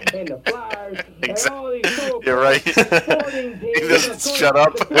 Exactly. You're right. He doesn't shut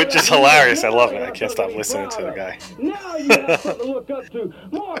up. Which is hilarious. I love it. I can't stop listening to the guy. Now you have something to look up to.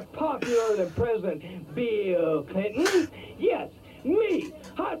 More popular than President Bill Clinton. Yes, me.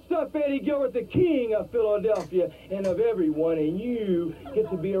 Hot Stuff Eddie Gilbert, the king of Philadelphia and of everyone, and you get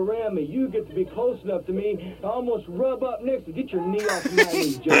to be around me. You get to be close enough to me to almost rub up next to get your knee off of my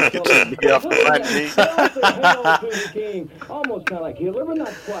knee, Joe. Knee off of my knee. Hail to the king. Almost kind of like Hitler, but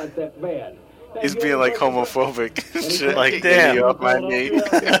not quite that bad. He's being like homophobic. Shit, like, damn. Knee off my knee.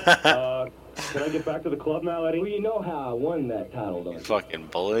 Can I get back to the club now, Eddie? Well, you know how I won that title, don't you? Fucking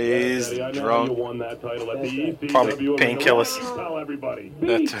blazed, Eddie, I know drunk. You won that title at the ECW. Probably painkillers. Tell everybody.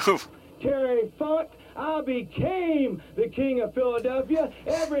 That too. Terry Funk, I became the king of Philadelphia.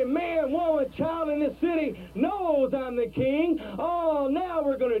 Every man, woman, child in this city knows I'm the king. All now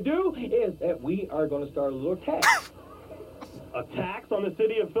we're going to do is that we are going to start a little tax. A tax on the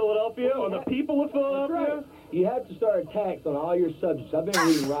city of Philadelphia? On the people of Philadelphia? Right. You have to start a tax on all your subjects. I've been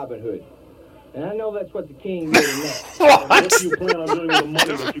reading Robin Hood. And I know that's what the king did next. What do you plan on doing with the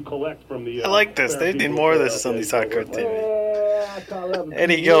money that you collect from the... I like this. They need more of this on these hardcore TV. Yeah, I call up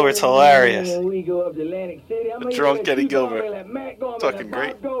Eddie Gilbert's hilarious. We go up to Atlantic City. The drunk Eddie Gilbert. Talking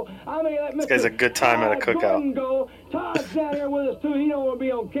great. This guy's a good time at a cookout. Todd's down here with us, too. He don't want to be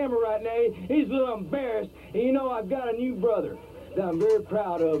on camera right now. He's a little embarrassed. And you know, I've got a new brother that I'm very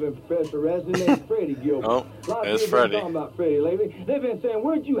proud of in professional wrestling named Freddie Gilbert. Oh, there's Freddie. A lot of people have been talking about Freddie lately. They've been saying,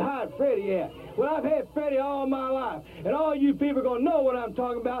 where'd you hide Freddie at? Well, I've had Freddie all my life, and all you people are going to know what I'm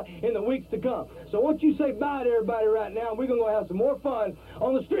talking about in the weeks to come. So why don't you say bye to everybody right now, and we're going to go have some more fun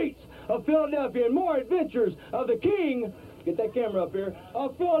on the streets of Philadelphia and more adventures of the king, get that camera up here,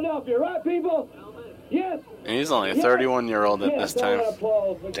 of Philadelphia, right, people? Yes. And he's only a 31-year-old at this time.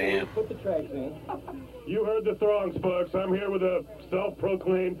 Damn. Put the tracks in. You heard the throngs, folks. I'm here with the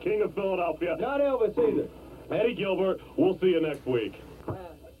self-proclaimed king of Philadelphia. Not Elvis either. Eddie Gilbert. We'll see you next week.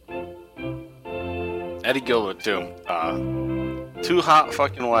 Eddie Gilbert, too. 2 hot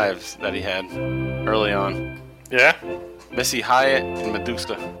fucking wives that he had early on. Yeah? Missy Hyatt and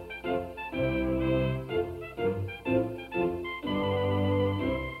Medusa.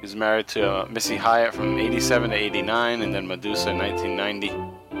 He was married to Missy Hyatt from 87 to 89, and then Medusa in 1990.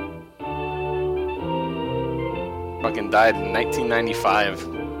 Fucking died in 1995,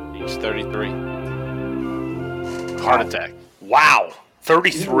 age 33. Heart attack. Wow.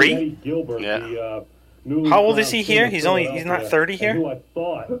 33? Eddie Gilbert, Yeah. How old is he here? He's not 30 here?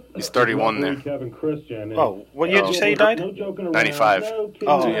 He's 31 there. Oh, what year did you say he died? 95.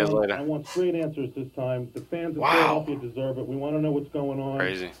 2 years later. I want straight answers this time. The fans of Philadelphia deserve it. We want to know what's going on.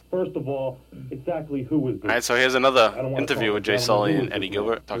 Crazy. First of all, exactly who is this? Alright, so here's another interview with Jay Sully and Eddie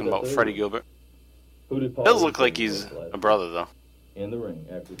Gilbert, talking about Freddie Gilbert. Does look like he's a brother, though. In the ring.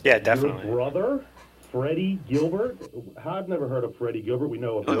 Yeah, definitely. Your brother? Freddie Gilbert? I've never heard of Freddie Gilbert. We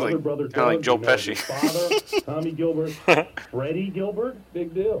know of his other brother, kind of like Joe Pesci. Father, Tommy Gilbert. Freddie Gilbert?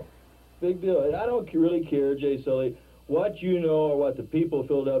 Big deal. Big deal. And I don't really care, Jay Sully, what you know or what the people of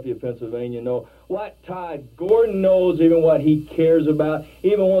Philadelphia, Pennsylvania know, what Todd Gordon knows, even what he cares about,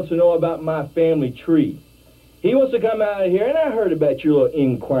 even wants to know about my family tree. He wants to come out of here, and I heard about your little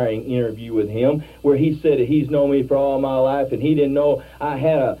inquiring interview with him where he said that he's known me for all my life and he didn't know I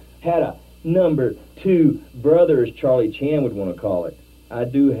had a number 2 brother, as Charlie Chan would want to call it. I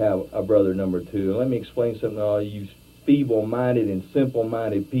do have a brother number 2. Let me explain something to all you feeble-minded and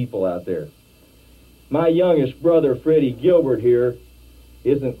simple-minded people out there. My youngest brother, Freddie Gilbert here,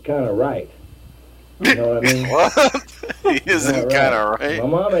 isn't kind of right. You know what I mean? What? He isn't kind of right. My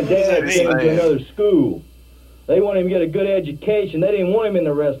mom and dad sent him to another school. They wanted him to get a good education. They didn't want him in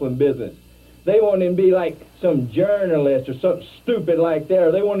the wrestling business. They wanted him to be like some journalist or something stupid like that,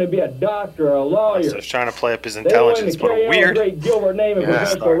 or they wanted him to be a doctor or a lawyer. So he's trying to play up his intelligence. What a weird. They wanted to carry on the great Gilbert name in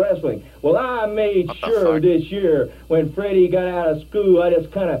professional wrestling. Well, I made sure this year when Freddie got out of school, I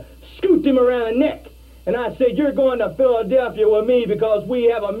just kind of scooped him around the neck. And I said, you're going to Philadelphia with me because we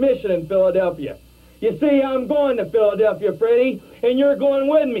have a mission in Philadelphia. You see, I'm going to Philadelphia, Freddie, and you're going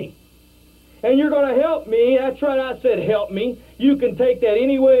with me. And you're going to help me. That's right, I said help me. You can take that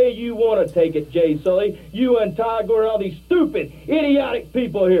any way you want to take it, Jay Sully. You and Todd Gordon, all these stupid, idiotic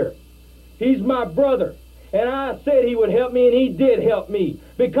people here. He's my brother. And I said he would help me, and he did help me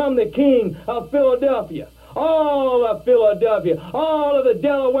become the king of Philadelphia. all of Philadelphia, all of the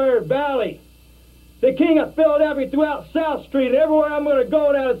Delaware Valley. The king of Philadelphia throughout South Street, everywhere I'm going to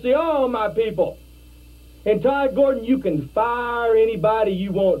go down and see all my people. And Todd Gordon, you can fire anybody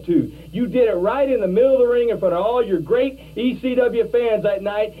you want to. You did it right in the middle of the ring in front of all your great ECW fans that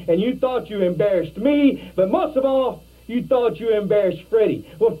night, and you thought you embarrassed me, but most of all, you thought you embarrassed Freddie.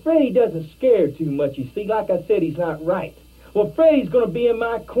 Well, Freddie doesn't scare too much, you see. Like I said, he's not right. Well, Freddie's going to be in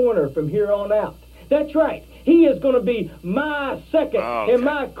my corner from here on out. That's right. He is going to be my second in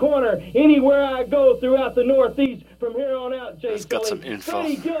my corner anywhere I go throughout the Northeast from here on out, Jay Let's get some info.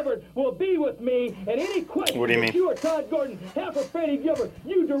 Freddie Gilbert will be with me, and any question what do you mean? You or Todd Gordon have for Freddie Gilbert,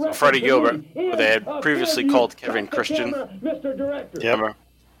 you direct Freddie Gilbert, who they had previously called Kevin Christian. Mr. Director. Remember?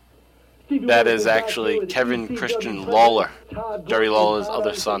 That is actually Kevin Christian Lawler, Jerry Lawler's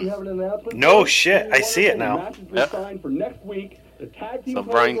other son. No shit, I see it now. Yep. So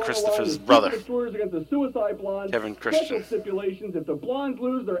Brian Christopher's brother, Kevin Christian. If the Blondes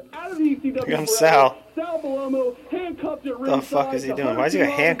lose, they're out of the ECW. Here comes Sal. Sal Balomo handcuffed at What the fuck is he doing? Why is he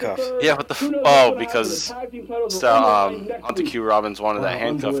got handcuffs? Yeah, what the because Montague Robbins wanted that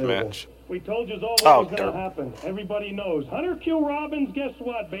handcuff match. We told you all what was going to happen. Everybody knows. Hunter Q. Robbins, guess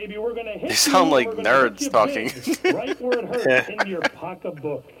what, baby? We're going to hit you. They sound like nerds talking. Right where it hurts, in your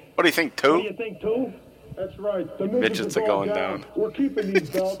pocketbook. What do you think, Two? What do you think, Two? That's right. The midgets are going down. We're keeping these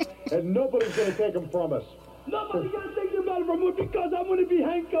belts, and nobody's going to take them from us. Nobody's going to take them out from us because I'm going to be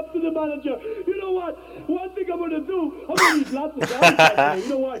handcuffed to the manager. You know what? One thing I'm going to do, I'm going to use lots of guys. You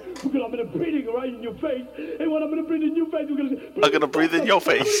know why? Because I'm going to breathe it right in your face. And when I'm going to breathe in your face, we're going to say, I'm going to breathe in your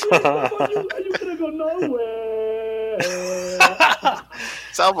face. You're going to go nowhere.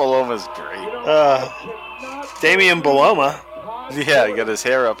 Sal Baloma's great. Damian Baloma. Yeah, he got his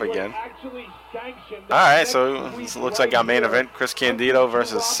hair up again. Alright, so this looks like our main event, Chris Candido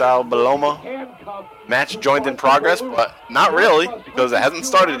versus Sal Baloma. Match joined in progress, but not really, because it hasn't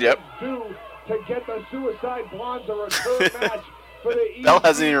started yet. Bell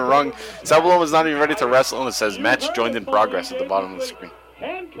hasn't even rung. Sal Baloma's not even ready to wrestle, and it says match joined in progress at the bottom of the screen.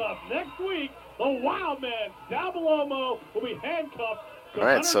 Handcuffed next week, the Wild Man, Sal Balomo, will be handcuffed.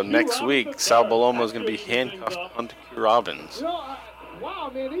 Alright, so next week, Sal Baloma is going to be handcuffed to Hunter Q. Robbins.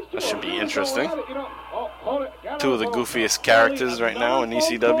 That should be interesting. Two of the goofiest characters right now in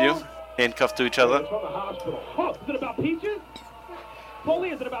ECW, handcuffed to each other. Oh, is it about Peaches?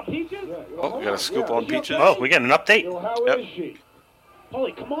 Paulie, is it about Peaches? Oh, we got a scoop on Peaches. Oh, we got an update. Yep.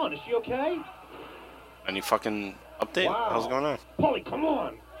 Paulie, come on, is she okay? Any fucking update? How's going on? Paulie, come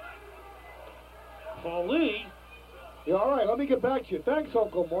on. Paulie? Yeah, all right, let me get back to you. Thanks,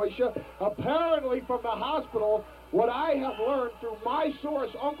 Uncle Moisha. Apparently, from the hospital, what I have learned through my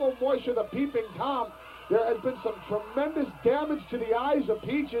source, Uncle Moisha, the Peeping Tom, there has been some tremendous damage to the eyes of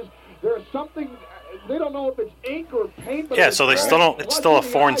Peaches. There's something, they don't know if it's ink or paint. But yeah, so they still don't, it's still a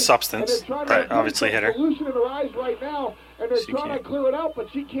foreign substance. Right, obviously hit her. Pollution in her eyes right now, and they're trying to clear it out, but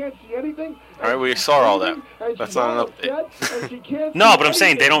she can't see anything. All right, we saw all that. That's not an update. No, but I'm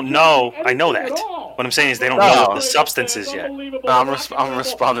saying they don't know. I know that. What I'm saying is they don't know what the substance is yet. No, I'm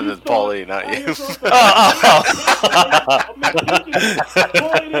responding to Paulie, not you.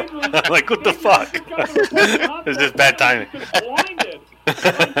 Like, what the fuck? It's just bad timing.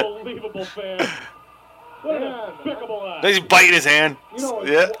 Unbelievable fan. What a despicable eye. He's biting his hand.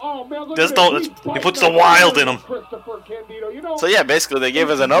 Yeah. He puts the wild in him. So yeah, basically they gave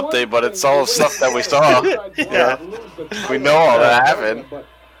us an update, but it's all stuff that we saw. Yeah. We know all that happened.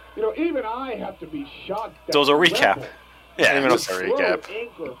 You know, even I have to be shocked. So it was a recap. Yeah, even a recap.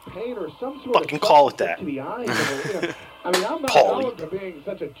 Fucking call it that. I mean, I'm not known for being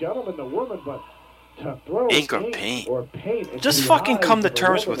such a gentleman to woman, but to throw ink or paint. Just fucking come to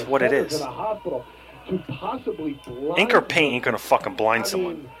terms with what it is. Ink or paint ain't gonna fucking blind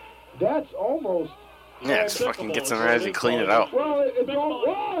someone. That's almost. Yeah, just fucking get some ready to clean it out.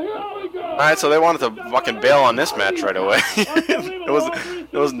 Alright, so they wanted to fucking bail on this match right away.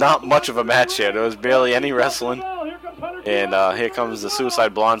 It was not much of a match here. There was barely any wrestling. And here comes the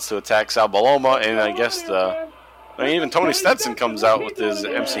Suicide Blondes to attack Sal Baloma, and I guess even Tony Stetson comes out with his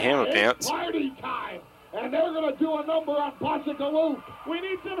MC Hammer pants. And they're going to do a number on Pasta Galoo. We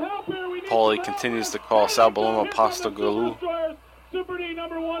need some help here. Paulie continues to call Sal Baloma Pasta Galoo.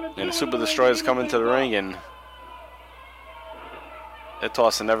 And the Super Destroyers come into the ring, and they're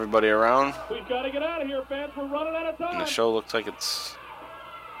tossing everybody around. We've got to get out of here, fans. We're running out of time. And the show looks like it's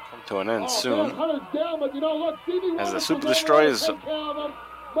come to an end soon. As the Super Destroyers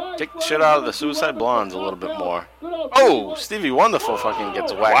kick the shit out of the Suicide Blondes a little bit more. Oh, Stevie Wonderful fucking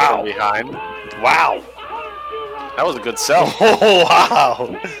gets whacked from behind. Wow. That was a good sell. Oh,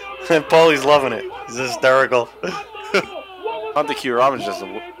 wow. And Paulie's loving it. He's hysterical. Hunter Q. Robbins just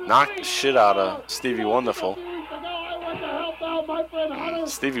knocked the shit out of Stevie Wonderful.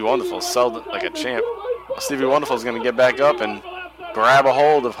 Stevie Wonderful sold it like a champ. Stevie Wonderful's going to get back up and grab a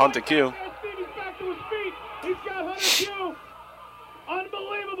hold of Hunter Q.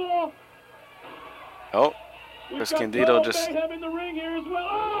 Oh, Chris Candido just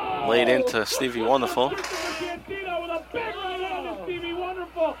laid into Stevie Wonderful.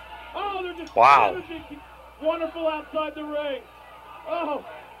 Wow. Wonderful outside the ring. Oh,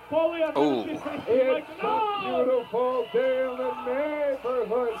 Paulie, it's a beautiful day in the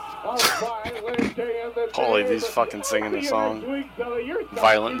neighborhood. A violent day in the Paulie, he's fucking singing the song.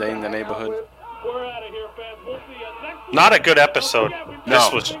 Violent Day in the Neighborhood. We're out of here, fans. We'll see you next. Not a good episode.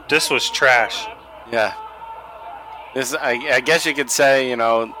 No. This was trash. Yeah. This, I guess you could say, you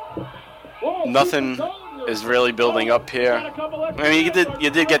know, nothing is really building up here. I mean, you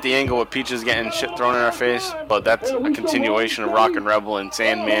did get the angle with Peaches getting shit thrown in her face, but that's a continuation of Rockin' Rebel and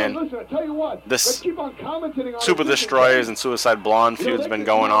Sandman. This Super Destroyers and Suicide Blonde feud's been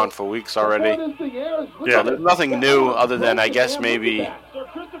going on for weeks already. Yeah, there's nothing new other than, I guess, maybe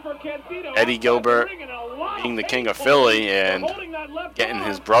Eddie Gilbert being the king of Philly and getting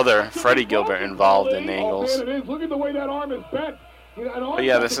his brother, Freddie Gilbert, involved in angles. But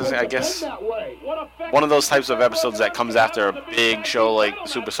yeah, this is, I guess, one of those types of episodes that comes after a big show like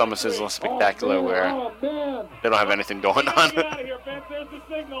Super Summer Sizzler Spectacular where they don't have anything going on.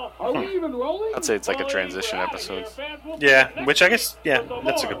 I'd say it's like a transition episode. Yeah, which I guess, yeah,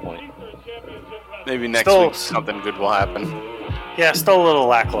 that's a good point. Maybe next week something good will happen. Yeah, still a little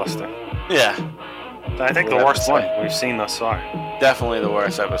lackluster. Yeah. I think the worst one we've seen thus far. Definitely the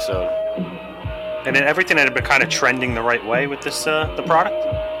worst episode. And then everything had been kind of trending the right way with this the product.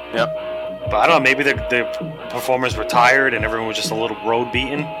 Yep. But I don't know, maybe the performers were tired and everyone was just a little road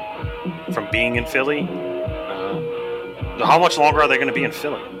beaten from being in Philly. How much longer are they going to be in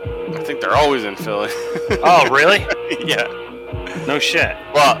Philly? I think they're always in Philly. Oh, really? Yeah. No shit.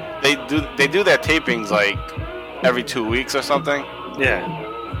 Well, they do their tapings like every 2 weeks or something. Yeah.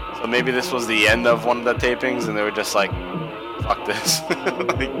 So maybe this was the end of one of the tapings and they were just like, fuck this.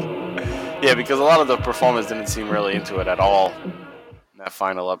 Yeah, because a lot of the performers didn't seem really into it at all in that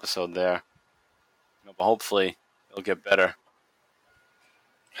final episode there. But hopefully it'll get better.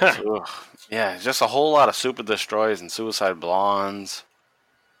 Huh. So, yeah, just a whole lot of Super Destroyers and Suicide Blondes.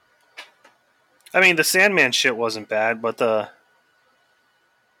 I mean, the Sandman shit wasn't bad, but the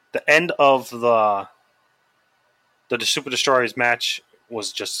end of the Super Destroyers match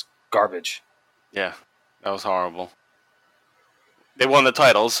was just garbage. Yeah, that was horrible. They won the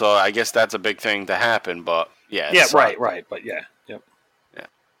titles, so I guess that's a big thing to happen, but yeah. Yeah, right, but yeah. Yep. Yeah.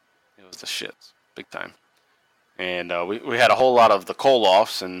 It was the shits. Big time. And we had a whole lot of the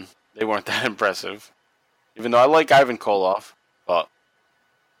Koloffs, and they weren't that impressive. Even though I like Ivan Koloff, but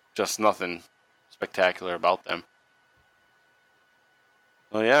just nothing spectacular about them.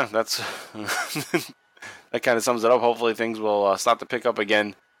 Well, yeah, that's that kind of sums it up. Hopefully things will start to pick up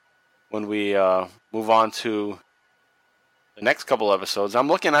again when we move on to the next couple episodes. I'm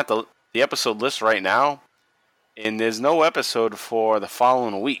looking at the episode list right now, and there's no episode for the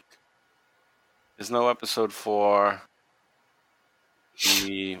following week. There's no episode for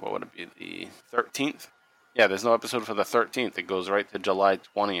the, what would it be, the 13th? Yeah, there's no episode for the 13th. It goes right to July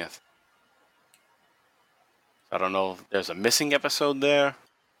 20th. I don't know if there's a missing episode there.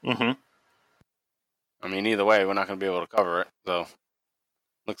 Mm-hmm. I mean, either way, we're not going to be able to cover it. So,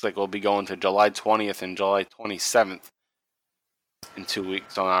 looks like we'll be going to July 20th and July 27th in 2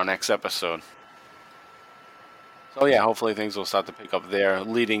 weeks on our next episode. So, yeah, hopefully things will start to pick up there,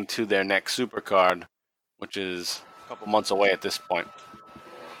 leading to their next Supercard, which is a couple months away at this point.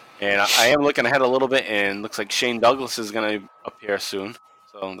 And I am looking ahead a little bit, and looks like Shane Douglas is going to appear soon.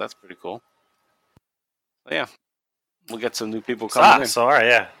 So, that's pretty cool. So, yeah. We'll get some new people coming in. So, all right,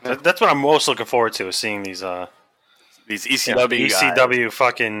 yeah. That's what I'm most looking forward to, is seeing these ECW ECW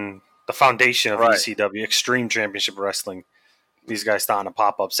fucking, the foundation of ECW, Extreme Championship Wrestling. These guys starting to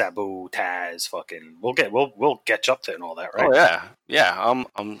pop up, Sabu, Taz, fucking. We'll catch up to it and all that, right? Oh yeah.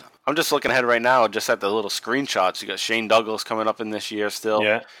 I'm just looking ahead right now, just at the little screenshots. You got Shane Douglas coming up in this year still.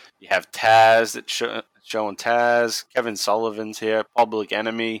 Yeah. You have Taz that's showing Taz. Kevin Sullivan's here. Public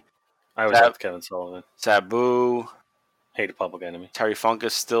Enemy. I always loved Kevin Sullivan. Sabu. Hated Public Enemy. Terry Funk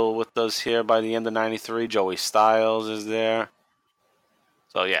is still with us here by the end of '93. Joey Styles is there.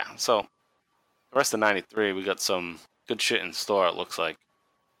 So yeah. So the rest of '93, we got some good shit in store, it looks like.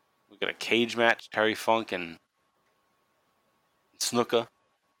 We got a cage match, Terry Funk and Snuka.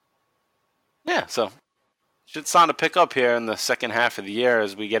 Yeah, so should start to pick up here in the second half of the year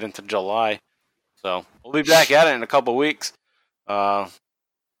as we get into July. So we'll be back at it in a couple weeks. Sorry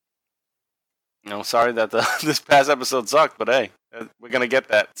that this past episode sucked, but hey, we're going to get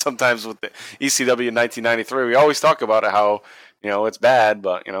that sometimes with the ECW in 1993. We always talk about it, how, it's bad,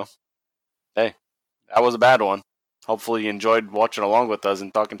 but, hey, that was a bad one. Hopefully you enjoyed watching along with us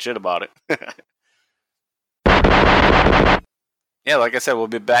and talking shit about it. Yeah, like I said, we'll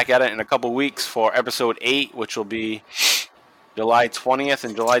be back at it in a couple weeks for episode 8, which will be July 20th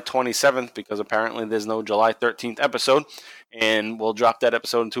and July 27th, because apparently there's no July 13th episode. And we'll drop that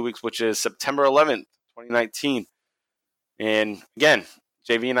episode in 2 weeks, which is September 11th, 2019. And again,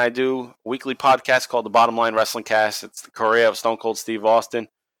 JV and I do a weekly podcast called the Bottom Line Wrestling Cast. It's the career of Stone Cold Steve Austin.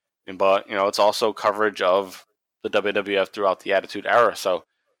 But, it's also coverage of the WWF throughout the Attitude Era. So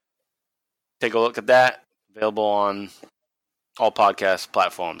take a look at that. Available on all podcast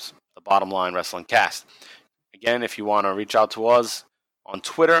platforms, the Bottom Line Wrestling Cast. Again, if you want to reach out to us on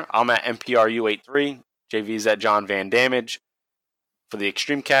Twitter, I'm at MPRU83. JV's at John Van Damage. For the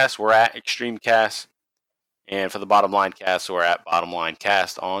Extreme Cast, we're at Extreme Cast. And for the Bottom Line Cast, we're at Bottom Line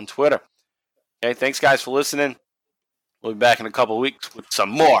Cast on Twitter. Okay, thanks guys for listening. We'll be back in a couple weeks with some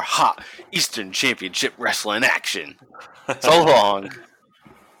more hot Eastern Championship wrestling action. So long.